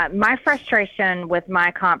 My frustration with my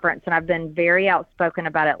conference, and I've been very outspoken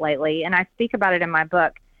about it lately, and I speak about it in my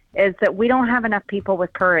book, is that we don't have enough people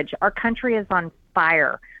with courage. Our country is on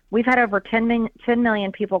fire. We've had over 10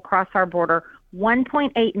 million people cross our border,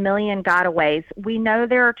 1.8 million gotaways. We know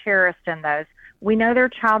there are terrorists in those. We know there are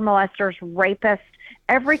child molesters, rapists,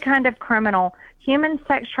 every kind of criminal. Human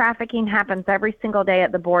sex trafficking happens every single day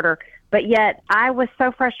at the border. But yet I was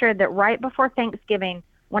so frustrated that right before Thanksgiving,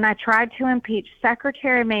 when I tried to impeach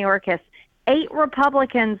Secretary Mayorkas, 8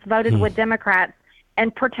 Republicans voted with Democrats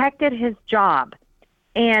and protected his job.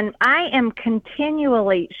 And I am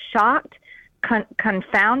continually shocked,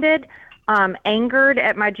 confounded, angered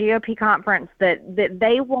at my GOP conference that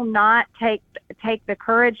they will not take the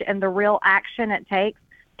courage and the real action it takes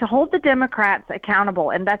to hold the Democrats accountable.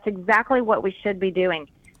 And that's exactly what we should be doing.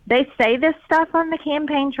 They say this stuff on the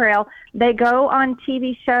campaign trail. They go on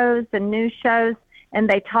TV shows and news shows, and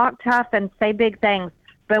they talk tough and say big things.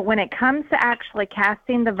 But when it comes to actually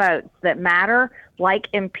casting the votes that matter, like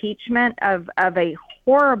impeachment of a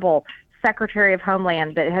horrible Secretary of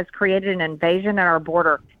Homeland that has created an invasion at our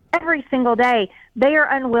border every single day, they are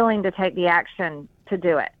unwilling to take the action to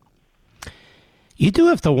do it. You do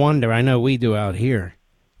have to wonder, I know we do out here,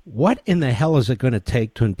 what in the hell is it going to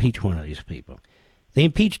take to impeach one of these people? They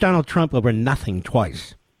impeached Donald Trump over nothing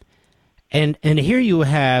twice. And here you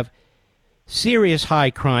have serious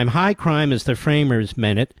high crime. High crime, as the framers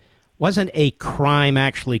meant it, wasn't a crime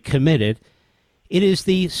actually committed. It is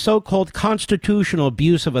the so-called constitutional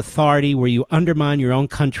abuse of authority where you undermine your own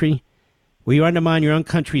country, where you undermine your own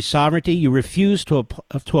country's sovereignty. You refuse to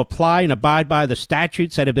apply and abide by the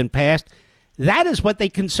statutes that have been passed. That is what they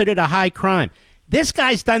considered a high crime. This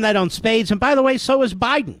guy's done that on spades. And by the way, so is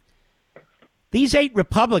Biden. These 8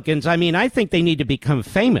 Republicans, I mean, I think they need to become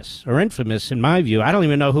famous or infamous, in my view. I don't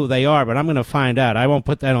even know who they are, but I'm going to find out. I won't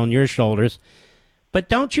put that on your shoulders. But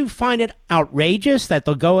don't you find it outrageous that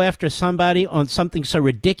they'll go after somebody on something so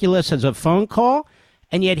ridiculous as a phone call?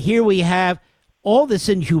 And yet here we have all this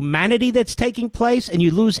inhumanity that's taking place, and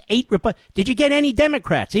you lose 8 Republicans. Did you get any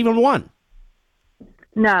Democrats, even one?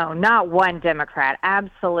 No, not one Democrat.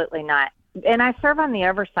 Absolutely not. And I serve on the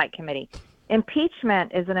Oversight Committee.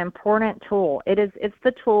 Impeachment is an important tool. It's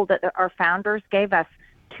the tool that our founders gave us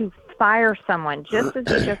to fire someone, just as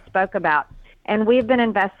you just spoke about. And we've been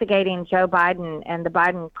investigating Joe Biden and the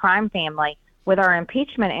Biden crime family with our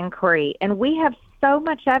impeachment inquiry. And we have so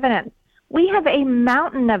much evidence. We have a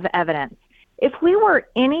mountain of evidence. If we were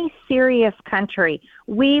any serious country,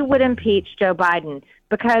 we would impeach Joe Biden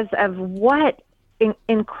because of what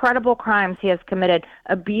incredible crimes he has committed,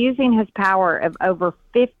 abusing his power of over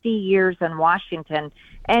 50 years in Washington.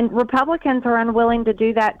 And Republicans are unwilling to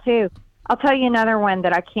do that too. I'll tell you another one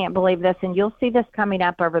that I can't believe this, and you'll see this coming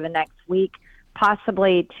up over the next week,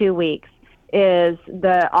 possibly 2 weeks, is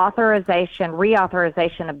the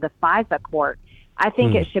reauthorization of the FISA court. I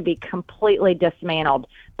think it should be completely dismantled.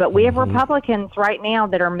 But we have Republicans right now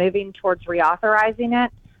that are moving towards reauthorizing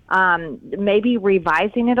it, maybe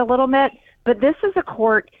revising it a little bit. But this is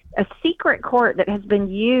a secret court that has been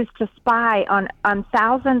used to spy on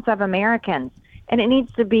thousands of Americans, and it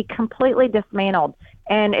needs to be completely dismantled.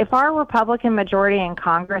 And if our Republican majority in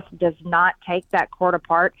Congress does not take that court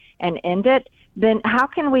apart and end it, then how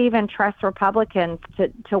can we even trust Republicans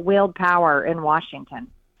to wield power in Washington?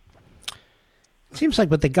 It seems like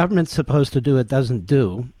what the government's supposed to do, it doesn't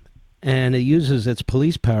do. And it uses its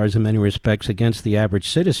police powers in many respects against the average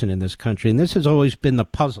citizen in this country. And this has always been the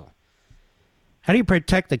puzzle. How do you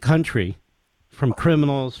protect the country from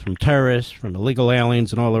criminals, from terrorists, from illegal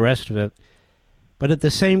aliens, and all the rest of it, but at the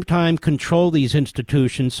same time control these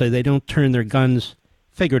institutions so they don't turn their guns,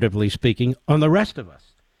 figuratively speaking, on the rest of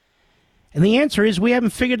us? And the answer is we haven't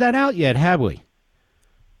figured that out yet, have we?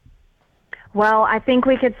 Well, I think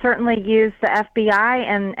we could certainly use the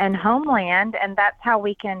FBI and Homeland, and that's how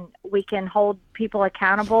we can hold people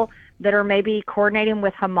accountable that are maybe coordinating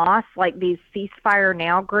with Hamas, like these ceasefire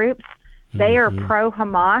now groups. They are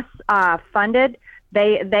pro-Hamas funded.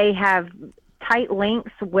 They have tight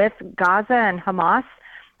links with Gaza and Hamas.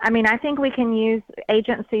 I mean, I think we can use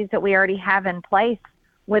agencies that we already have in place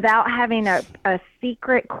without having a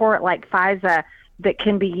secret court like FISA that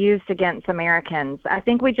can be used against Americans. I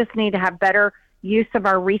think we just need to have better use of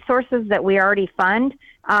our resources that we already fund,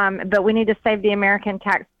 but we need to save the American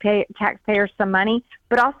taxpayers some money,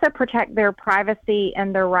 but also protect their privacy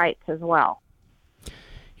and their rights as well.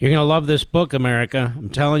 You're going to love this book, America. I'm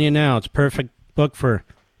telling you now, it's a perfect book for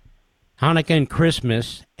Hanukkah and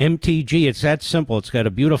Christmas. MTG, it's that simple. It's got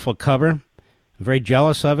a beautiful cover. I'm very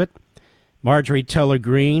jealous of it. Marjorie Taylor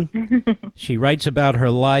Greene, she writes about her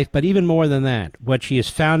life, but even more than that, what she has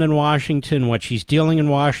found in Washington, what she's dealing in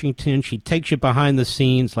Washington. She takes you behind the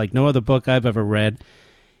scenes like no other book I've ever read.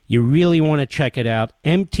 You really want to check it out.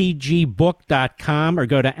 mtgbook.com or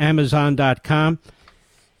go to amazon.com.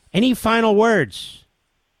 Any final words?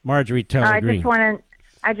 Marjorie Taylor Greene.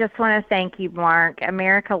 I just want to thank you, Mark.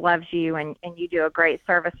 America loves you, and you do a great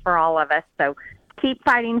service for all of us. So keep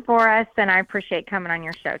fighting for us, and I appreciate coming on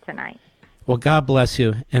your show tonight. Well, God bless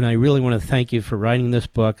you, and I really want to thank you for writing this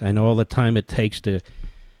book. I know all the time it takes to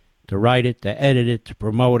to write it, to edit it, to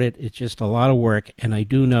promote it. It's just a lot of work, and I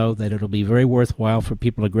do know that it'll be very worthwhile for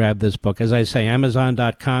people to grab this book. As I say,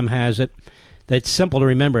 Amazon.com has it. That's simple to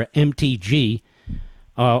remember, MTG,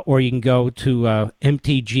 or you can go to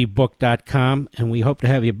mtgbook.com, and we hope to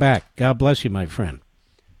have you back. God bless you, my friend.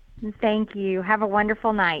 Thank you. Have a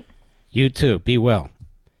wonderful night. You too. Be well.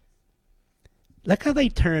 Look how they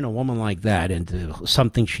turn a woman like that into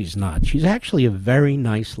something she's not. She's actually a very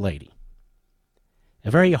nice lady. A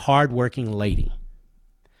very hard-working lady.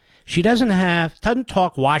 She doesn't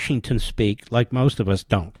talk Washington speak like most of us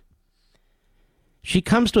don't. She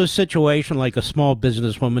comes to a situation like a small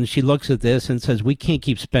businesswoman. She looks at this and says, we can't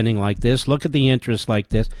keep spending like this. Look at the interest like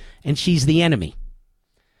this. And she's the enemy.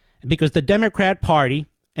 Because the Democrat Party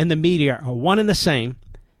and the media are one and the same.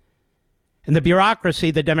 And the bureaucracy,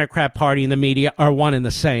 the Democrat Party and the media are one and the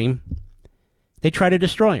same. They try to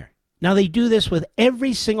destroy her. Now, they do this with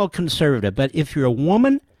every single conservative, but if you're a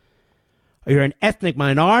woman, or you're an ethnic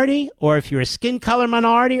minority, or if you're a skin color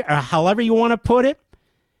minority, or however you want to put it,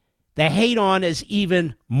 the hate on is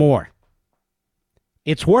even more.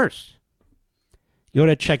 It's worse. You ought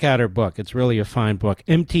to check out her book. It's really a fine book.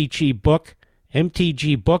 mtgbook.com,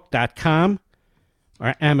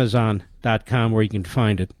 or amazon.com, where you can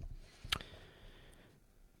find it.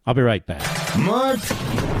 I'll be right back. Mark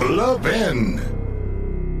Levin.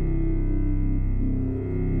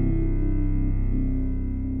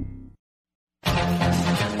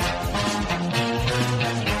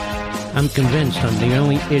 I'm convinced I'm the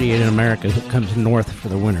only idiot in America who comes north for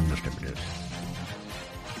the winter, Mr. Producer.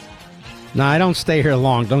 Now, I don't stay here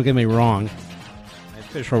long, don't get me wrong. My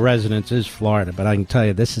official residence is Florida, but I can tell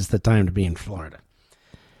you this is the time to be in Florida.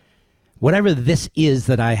 Whatever this is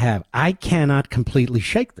that I have, I cannot completely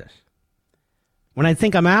shake this. When I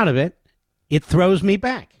think I'm out of it, it throws me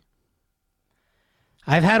back.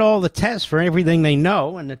 I've had all the tests for everything they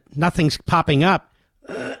know, and nothing's popping up.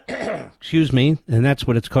 Excuse me, and that's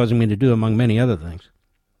what it's causing me to do, among many other things.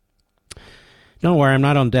 Don't worry, I'm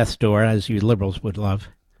not on death's door, as you liberals would love.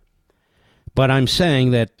 But I'm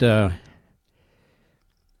saying that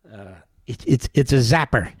it's a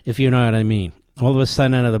zapper, if you know what I mean. All of a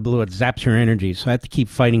sudden, out of the blue, it zaps your energy, so I have to keep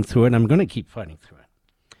fighting through it, and I'm going to keep fighting through it.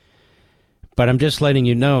 But I'm just letting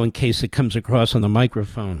you know, in case it comes across on the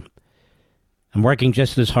microphone, I'm working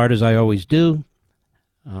just as hard as I always do.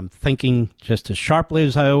 I'm thinking just as sharply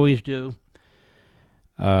as I always do.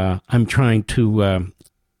 I'm trying to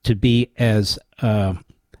be as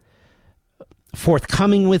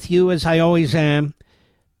forthcoming with you as I always am.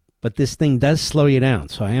 But this thing does slow you down,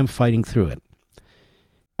 so I am fighting through it.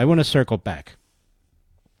 I want to circle back.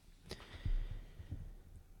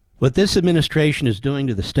 What this administration is doing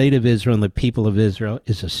to the state of Israel and the people of Israel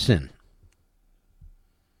is a sin.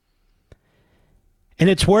 And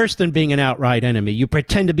it's worse than being an outright enemy. You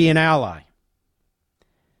pretend to be an ally.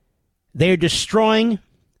 They're destroying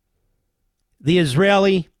the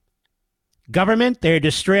Israeli government. They're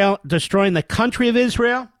destroying the country of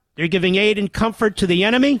Israel. They're giving aid and comfort to the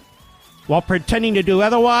enemy while pretending to do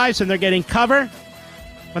otherwise, and they're getting cover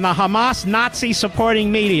from the Hamas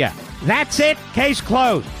Nazi-supporting media. That's it. Case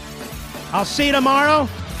closed. I'll see you tomorrow.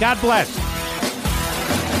 God bless.